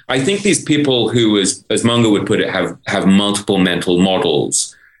 So I think these people who, as Munger would put it, have multiple mental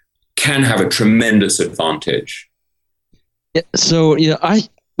models can have a tremendous advantage. Yeah, so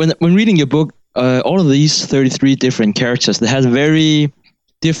when reading your book, all of these 33 different characters, they had very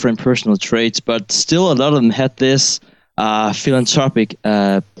different personal traits, but still a lot of them had this philanthropic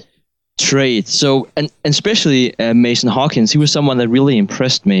trait. So, and especially Mason Hawkins, he was someone that really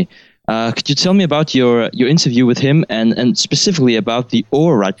impressed me. Could you tell me about your interview with him and specifically about the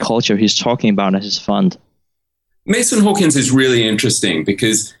override culture he's talking about at his fund? Mason Hawkins is really interesting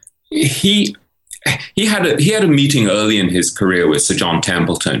because he had a meeting early in his career with Sir John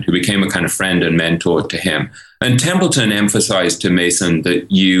Templeton, who became a kind of friend and mentor to him. And Templeton emphasized to Mason that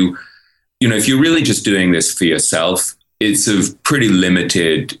if you're really just doing this for yourself, it's of pretty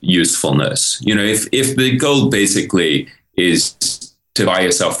limited usefulness. If the goal basically is to buy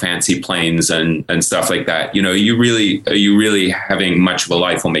yourself fancy planes and stuff like that, are you really having much of a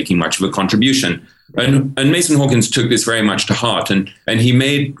life or making much of a contribution? And Mason Hawkins took this very much to heart, and he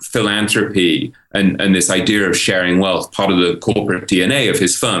made philanthropy and this idea of sharing wealth part of the corporate DNA of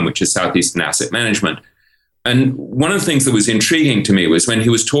his firm, which is Southeastern Asset Management. And one of the things that was intriguing to me was when he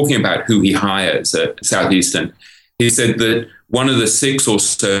was talking about who he hires at Southeastern, he said that one of the 6 or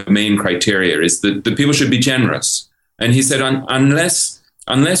so main criteria is that the people should be generous. And he said, unless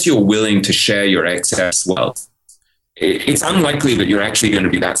you're willing to share your excess wealth, it's unlikely that you're actually going to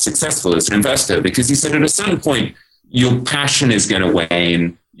be that successful as an investor, because he said at a certain point, your passion is going to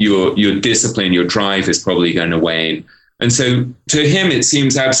wane, your discipline, your drive is probably going to wane. And so to him, it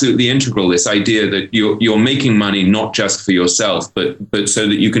seems absolutely integral, this idea that you're making money not just for yourself, but so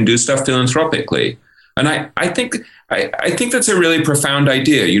that you can do stuff philanthropically. And I think that's a really profound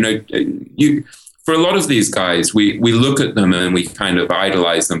idea. For a lot of these guys, we look at them and we kind of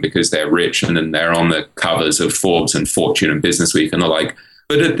idolize them because they're rich and then they're on the covers of Forbes and Fortune and Businessweek and the like.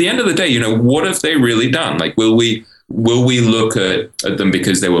 But at the end of the day, what have they really done? Like, will we look at them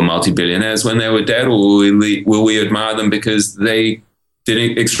because they were multi-billionaires when they were dead, or will we admire them because they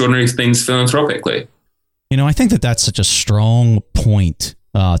did extraordinary things philanthropically? I think that's such a strong point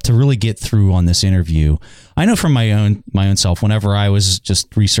to really get through on this interview. I know from my own self, whenever I was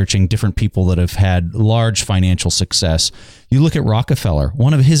just researching different people that have had large financial success, you look at Rockefeller.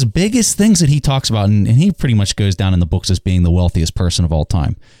 One of his biggest things that he talks about, and he pretty much goes down in the books as being the wealthiest person of all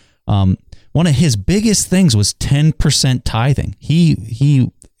time. One of his biggest things was 10% tithing.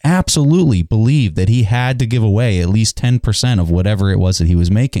 He absolutely believed that he had to give away at least 10% of whatever it was that he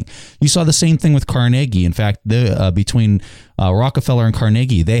was making. You saw the same thing with Carnegie. In fact, between Rockefeller and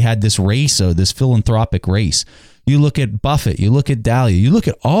Carnegie, they had this race, this philanthropic race. You look at Buffett, you look at Dahlia, you look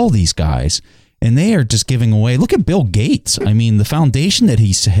at all these guys, and they are just giving away. Look at Bill Gates. I mean, the foundation that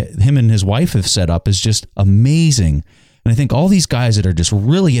him and his wife have set up is just amazing. And I think all these guys that are just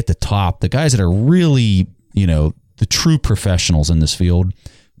really at the top, the guys that are really, the true professionals in this field,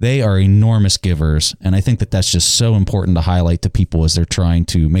 they are enormous givers. And I think that that's just so important to highlight to people as they're trying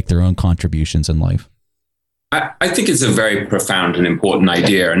to make their own contributions in life. I think it's a very profound and important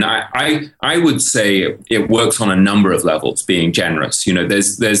idea. And I would say it works on a number of levels, being generous.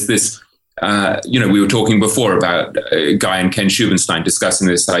 There's this, we were talking before about Guy and Ken Schubenstein discussing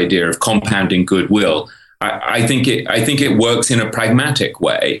this idea of compounding goodwill. I think it works in a pragmatic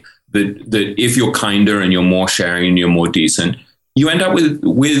way that if you're kinder and you're more sharing and you're more decent, you end up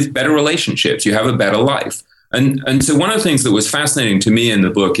with better relationships. You have a better life. And so one of the things that was fascinating to me in the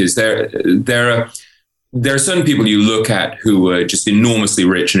book is there are certain people you look at who are just enormously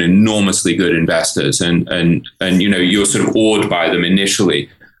rich and enormously good investors, and you're sort of awed by them initially.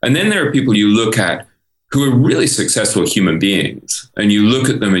 And then there are people you look at who are really successful human beings, and you look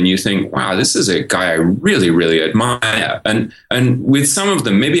at them and you think, wow, this is a guy I really, really admire. And with some of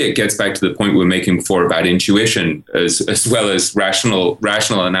them, maybe it gets back to the point we were making before about intuition as well as rational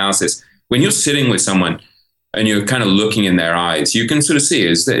analysis. When you're sitting with someone and you're kind of looking in their eyes, you can sort of see,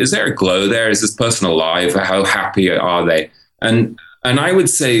 is there a glow there? Is this person alive? How happy are they? And I would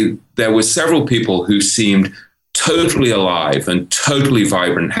say there were several people who seemed totally alive and totally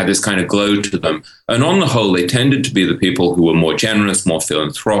vibrant, had this kind of glow to them. And on the whole, they tended to be the people who were more generous, more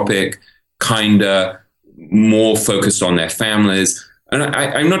philanthropic, kinder, more focused on their families. and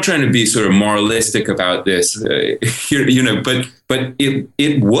I'm not trying to be sort of moralistic about this, but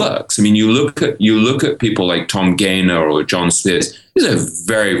it works. I mean, you look at people like Tom Gaynor or John Spears. These are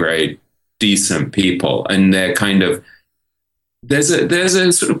very, very decent people, and they're kind of there's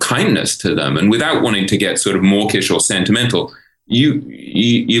a sort of kindness to them, and without wanting to get sort of mawkish or sentimental, you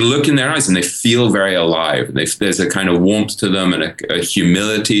look in their eyes and they feel very alive. There's a kind of warmth to them and a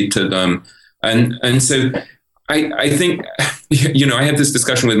humility to them, and so I think, I had this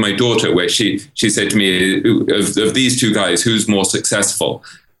discussion with my daughter where she said to me, of these two guys, who's more successful?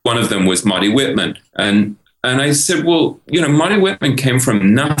 One of them was Marty Whitman, and I said, well, Marty Whitman came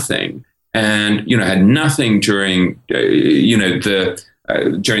from nothing. And had nothing during the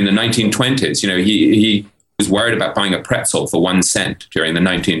 1920s. He was worried about buying a pretzel for 1 cent during the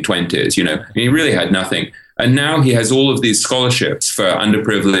 1920s. And he really had nothing. And now he has all of these scholarships for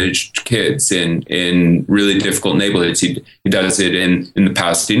underprivileged kids in really difficult neighborhoods. He does it in the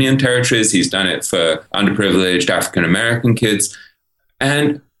Palestinian territories. He's done it for underprivileged African American kids.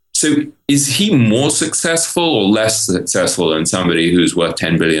 And so is he more successful or less successful than somebody who's worth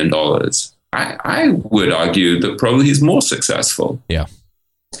 $10 billion? I would argue that probably he's more successful. Yeah.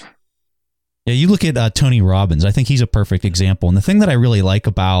 Yeah, you look at Tony Robbins. I think he's a perfect example. And the thing that I really like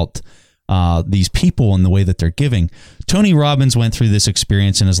about these people and the way that they're giving, Tony Robbins went through this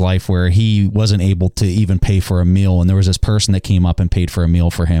experience in his life where he wasn't able to even pay for a meal. And there was this person that came up and paid for a meal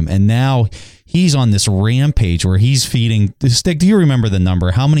for him. And now he's on this rampage where he's feeding. Stick, do you remember the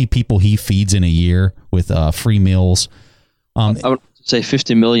number? How many people he feeds in a year with free meals? I would say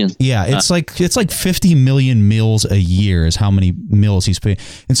 50 million. Yeah, it's like 50 million meals a year is how many meals he's paying.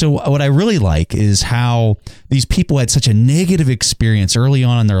 And so what I really like is how these people had such a negative experience early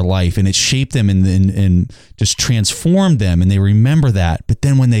on in their life, and it shaped them and just transformed them, and they remember that. But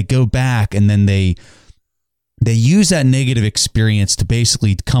then when they go back and then they use that negative experience to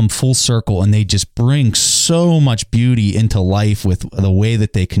basically come full circle, and they just bring so much beauty into life with the way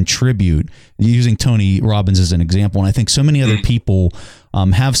that they contribute, using Tony Robbins as an example. And I think so many other people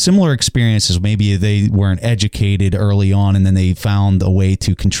have similar experiences. Maybe they weren't educated early on, and then they found a way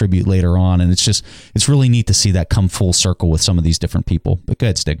to contribute later on. And it's really neat to see that come full circle with some of these different people. But go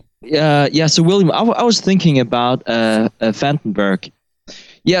ahead, Stig. Yeah. So William, I was thinking about Vandenberg.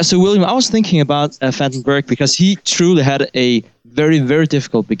 Yeah, so William, I was thinking about Vandenberg because he truly had a very, very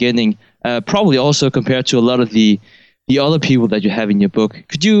difficult beginning, probably also compared to a lot of the other people that you have in your book.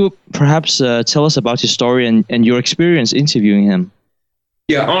 Could you perhaps tell us about his story and your experience interviewing him?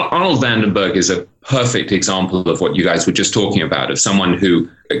 Yeah, Arnold Vandenberg is a perfect example of what you guys were just talking about, of someone who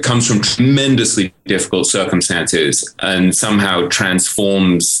comes from tremendously difficult circumstances and somehow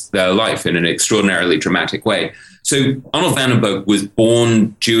transforms their life in an extraordinarily dramatic way. So Arnold Vandenberg was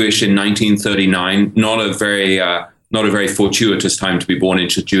born Jewish in 1939, not a very fortuitous time to be born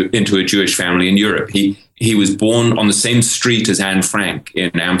into a Jewish family in Europe. He was born on the same street as Anne Frank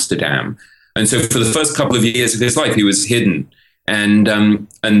in Amsterdam. And so for the first couple of years of his life, he was hidden. And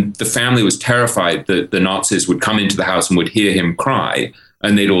the family was terrified that the Nazis would come into the house and would hear him cry,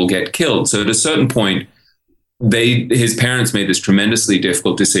 and they'd all get killed. So at a certain point, his parents made this tremendously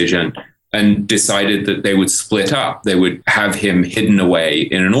difficult decision and decided that they would split up. They would have him hidden away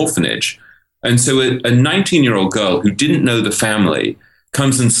in an orphanage. And so a 19-year-old girl who didn't know the family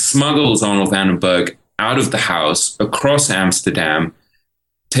comes and smuggles Arnold Vandenberg out of the house, across Amsterdam,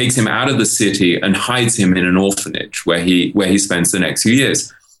 takes him out of the city and hides him in an orphanage where he spends the next few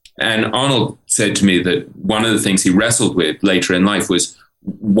years. And Arnold said to me that one of the things he wrestled with later in life was,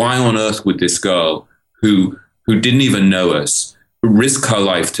 why on earth would this girl who didn't even know us risk her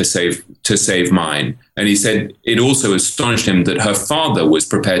life to save mine? And he said it also astonished him that her father was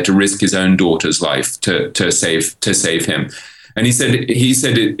prepared to risk his own daughter's life to save him. And he said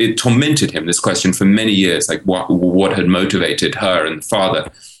it tormented him, this question, for many years, like what had motivated her and the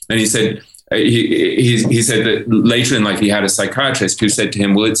father. And he said he said that later in life he had a psychiatrist who said to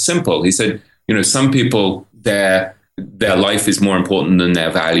him, well, it's simple. He said, some people, their life is more important than their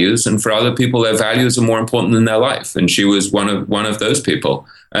values, and for other people, their values are more important than their life. And she was one of those people.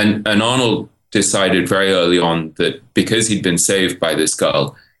 And Arnold decided very early on that because he'd been saved by this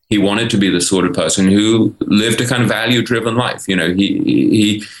girl, he wanted to be the sort of person who lived a kind of value-driven life.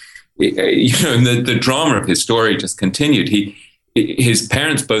 The drama of his story just continued. His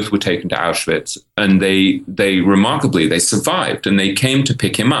parents both were taken to Auschwitz, and they remarkably survived, and they came to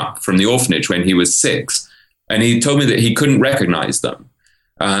pick him up from the orphanage when he was 6. And he told me that he couldn't recognize them.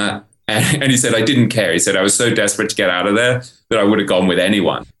 And he said, I didn't care. He said, I was so desperate to get out of there that I would have gone with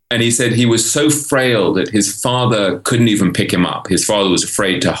anyone. And he said he was so frail that his father couldn't even pick him up. His father was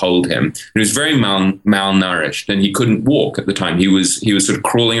afraid to hold him. He was very malnourished, and he couldn't walk at the time. He was sort of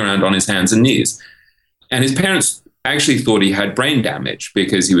crawling around on his hands and knees. And his parents actually thought he had brain damage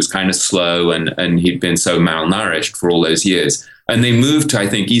because he was kind of slow and he'd been so malnourished for all those years. And they moved to, I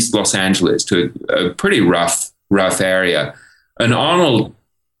think, East Los Angeles, to a pretty rough area. And Arnold,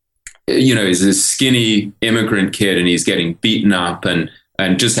 is this skinny immigrant kid, and he's getting beaten up and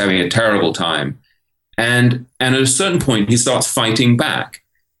just having a terrible time. And at a certain point, he starts fighting back,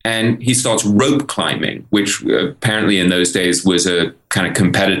 and he starts rope climbing, which apparently in those days was a kind of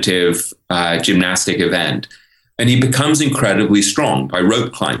competitive gymnastic event. And he becomes incredibly strong by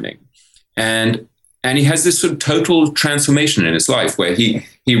rope climbing. And he has this sort of total transformation in his life where he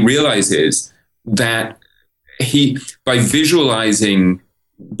realizes that by visualizing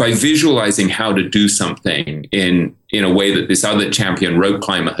how to do something in a way that this other champion rope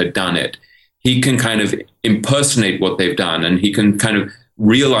climber had done it, he can kind of impersonate what they've done, and he can kind of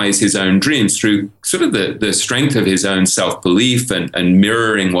realize his own dreams through sort of the strength of his own self-belief and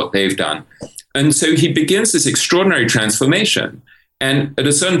mirroring what they've done. And so he begins this extraordinary transformation, and at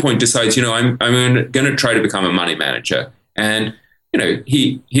a certain point decides, I'm going to try to become a money manager. And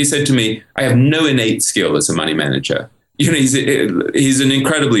he said to me, I have no innate skill as a money manager. He's an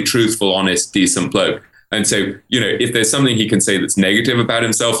incredibly truthful, honest, decent bloke. And so, if there's something he can say that's negative about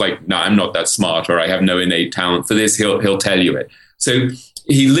himself, like, no, I'm not that smart, or I have no innate talent for this, he'll tell you it. So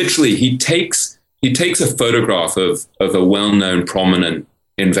he takes a photograph of a well-known, prominent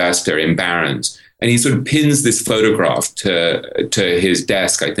investor in Barron's, and he sort of pins this photograph to his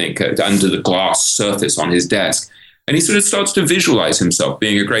desk, I think, under the glass surface on his desk. And he sort of starts to visualize himself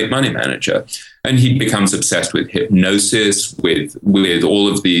being a great money manager. And he becomes obsessed with hypnosis, with all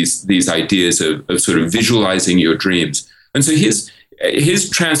of these ideas of sort of visualizing your dreams. And so his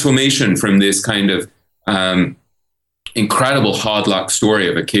transformation from this kind of incredible hard luck story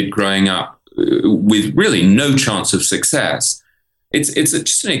of a kid growing up with really no chance of success, it's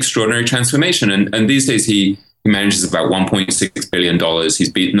just an extraordinary transformation. And these days he manages about $1.6 billion.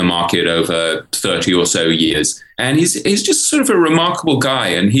 He's beaten the market over 30 or so years. And he's just sort of a remarkable guy.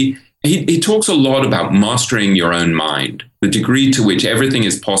 And he talks a lot about mastering your own mind, the degree to which everything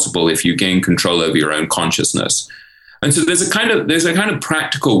is possible if you gain control over your own consciousness. And so there's a kind of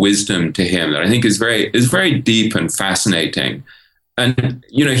practical wisdom to him that I think is very deep and fascinating. And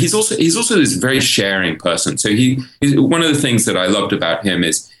he's also this very sharing person. So he's one of the things that I loved about him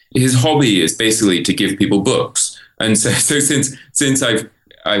is his hobby is basically to give people books. And so since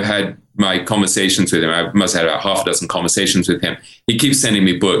I've had my conversations with him, I must have had about half a dozen conversations with him. He keeps sending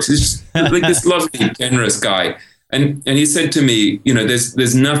me books. He's just like this lovely, generous guy. And he said to me,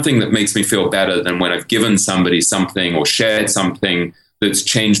 there's nothing that makes me feel better than when I've given somebody something or shared something that's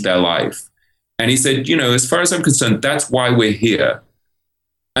changed their life. And he said, as far as I'm concerned, that's why we're here.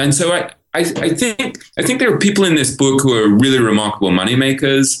 And so I think there are people in this book who are really remarkable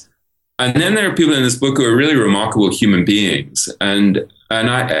moneymakers, and then there are people in this book who are really remarkable human beings. And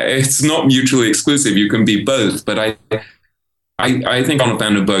it's not mutually exclusive. You can be both. But I think Arnold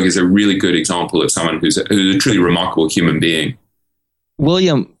van den Berg is a really good example of someone who's a truly remarkable human being.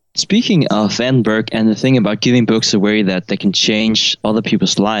 William, speaking of Van den Berg and the thing about giving books away that they can change other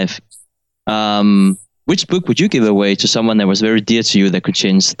people's life, which book would you give away to someone that was very dear to you that could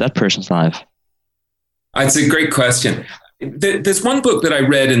change that person's life? It's a great question. There's one book that I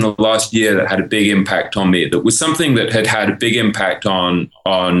read in the last year that had a big impact on me, that was something that had a big impact on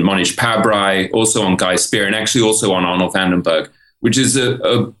Mohnish Pabrai, also on Guy Spier, and actually also on Arnold van den Berg, which is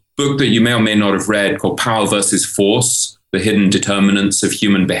a book that you may or may not have read called Power versus Force, The Hidden Determinants of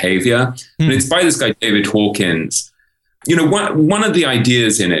Human Behavior. And it's by this guy, David Hawkins. One of the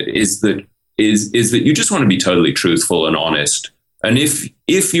ideas in it is that you just want to be totally truthful and honest. And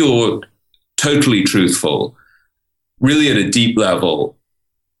if you're totally truthful, really at a deep level,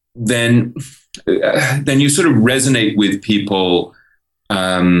 then you sort of resonate with people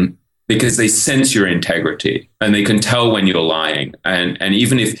because they sense your integrity and they can tell when you're lying. And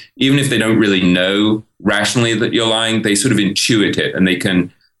even if they don't really know rationally that you're lying, they sort of intuit it, and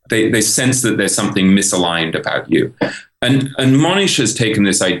they sense that there's something misaligned about you. And Mohnish has taken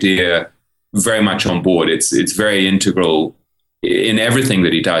this idea very much on board. It's very integral in everything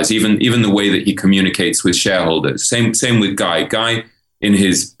that he does, even the way that he communicates with shareholders. Same with Guy. Guy, in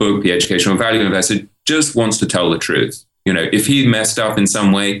his book, The Educational Value Investor, just wants to tell the truth. If he messed up in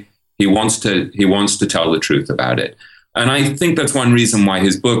some way, he wants to tell the truth about it. And I think that's one reason why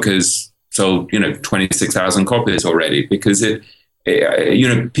his book has sold, 26,000 copies already, because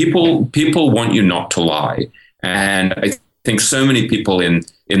people want you not to lie. And I think so many people in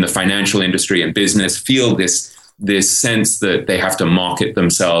the financial industry and business feel this sense that they have to market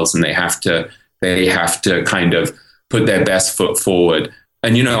themselves and they have to kind of put their best foot forward.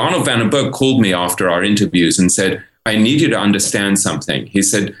 And, Arnold van den Berg called me after our interviews and said, I need you to understand something. He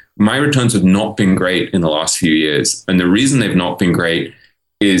said, my returns have not been great in the last few years. And the reason they've not been great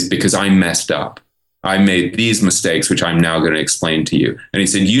is because I messed up. I made these mistakes, which I'm now going to explain to you. And he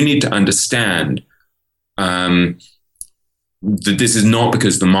said, you need to understand that this is not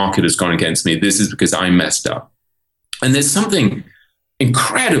because the market has gone against me. This is because I messed up. And there's something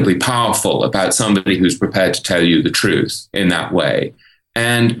incredibly powerful about somebody who's prepared to tell you the truth in that way.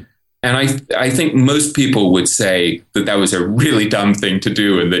 And I think most people would say that was a really dumb thing to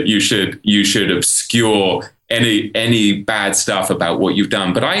do, and that you should obscure any bad stuff about what you've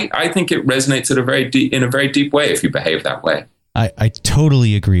done. But I think it resonates in a very deep way if you behave that way. I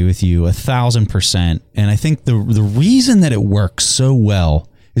totally agree with you 1,000%. And I think the reason that it works so well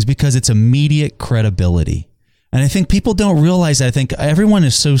is because it's immediate credibility. And I think people don't realize that. I think everyone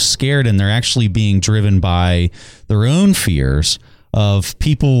is so scared, and they're actually being driven by their own fears of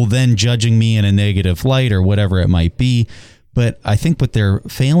people then judging me in a negative light or whatever it might be. But I think what they're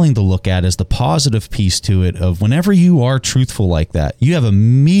failing to look at is the positive piece to it of whenever you are truthful like that, you have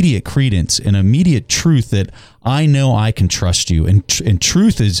immediate credence and immediate truth that I know I can trust you. And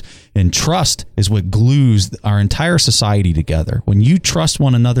trust is what glues our entire society together. When you trust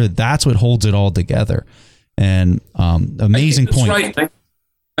one another, that's what holds it all together. And amazing point. Right.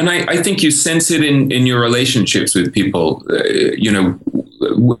 And I think you sense it in your relationships with people. I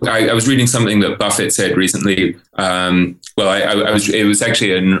was reading something that Buffett said recently. It was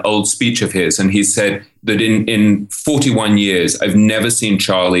actually an old speech of his, and he said that in 41 years, I've never seen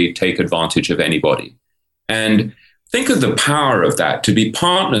Charlie take advantage of anybody. And think of the power of that, to be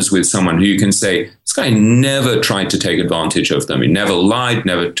partners with someone who you can say, this guy never tried to take advantage of them. He never lied,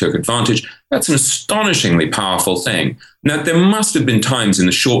 never took advantage. That's an astonishingly powerful thing. Now, there must have been times in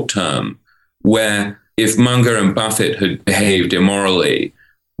the short term where if Munger and Buffett had behaved immorally,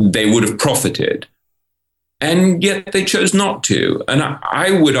 they would have profited. And yet they chose not to. And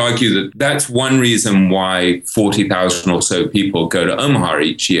I would argue that that's one reason why 40,000 or so people go to Omaha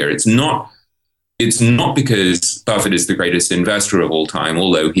each year. It's not because Buffett is the greatest investor of all time,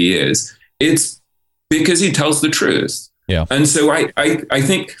 although he is. It's because he tells the truth. Yeah. And so I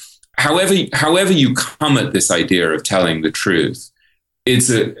think however you come at this idea of telling the truth, it's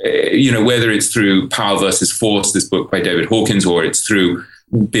whether it's through Power versus Force, this book by David Hawkins, or it's through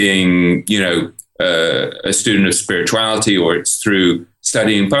being, a student of spirituality, or it's through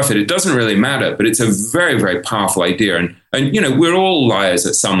studying Buffett, it doesn't really matter, but it's a very, very powerful idea. And we're all liars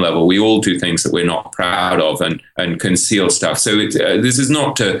at some level. We all do things that we're not proud of and conceal stuff. So this is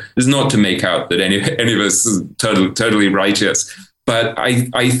not to make out that any of us is totally righteous. But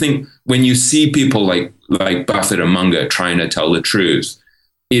I think when you see people like Buffett and Munger trying to tell the truth,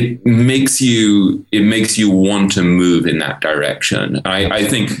 it makes you want to move in that direction. I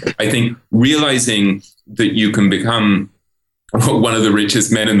think realizing that you can become one of the richest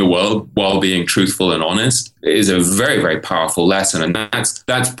men in the world while being truthful and honest is a very, very powerful lesson. And that's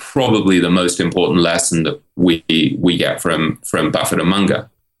probably the most important lesson that we get from Buffett and Munger.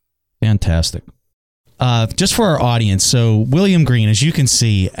 Fantastic. Just for our audience, so William Green, as you can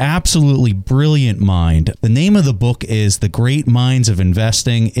see, absolutely brilliant mind. The name of the book is The Great Minds of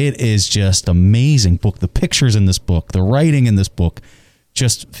Investing. It is just amazing book. The pictures in this book, the writing in this book,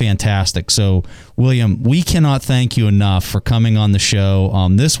 just fantastic. So, William, we cannot thank you enough for coming on the show.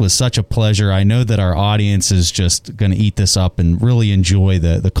 This was such a pleasure. I know that our audience is just going to eat this up and really enjoy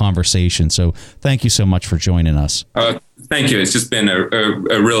the conversation. So thank you so much for joining us. Thank you. It's just been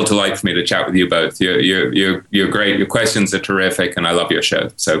a real delight for me to chat with you both. You're great. Your questions are terrific, and I love your show.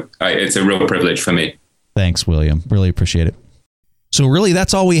 So it's a real privilege for me. Thanks, William. Really appreciate it. So really,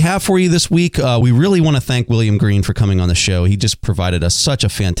 that's all we have for you this week. We really want to thank William Green for coming on the show. He just provided us such a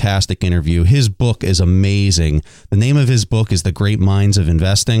fantastic interview. His book is amazing. The name of his book is The Great Minds of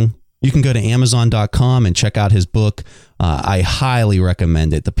Investing. You can go to Amazon.com and check out his book. I highly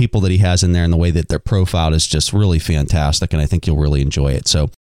recommend it. The people that he has in there and the way that they're profiled is just really fantastic, and I think you'll really enjoy it.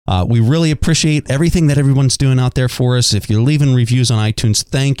 So we really appreciate everything that everyone's doing out there for us. If you're leaving reviews on iTunes,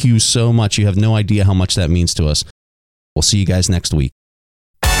 thank you so much. You have no idea how much that means to us. We'll see you guys next week.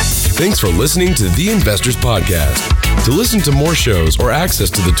 Thanks for listening to The Investors Podcast. To listen to more shows or access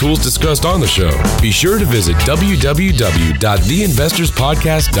to the tools discussed on the show, be sure to visit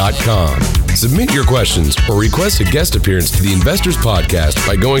www.theinvestorspodcast.com. Submit your questions or request a guest appearance to The Investors Podcast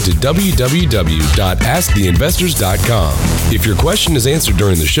by going to www.asktheinvestors.com. If your question is answered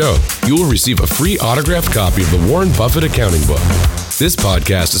during the show, you will receive a free autographed copy of the Warren Buffett Accounting Book. This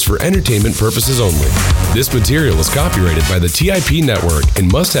podcast is for entertainment purposes only. This material is copyrighted by the TIP Network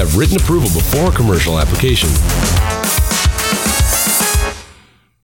and must have written approval before commercial application.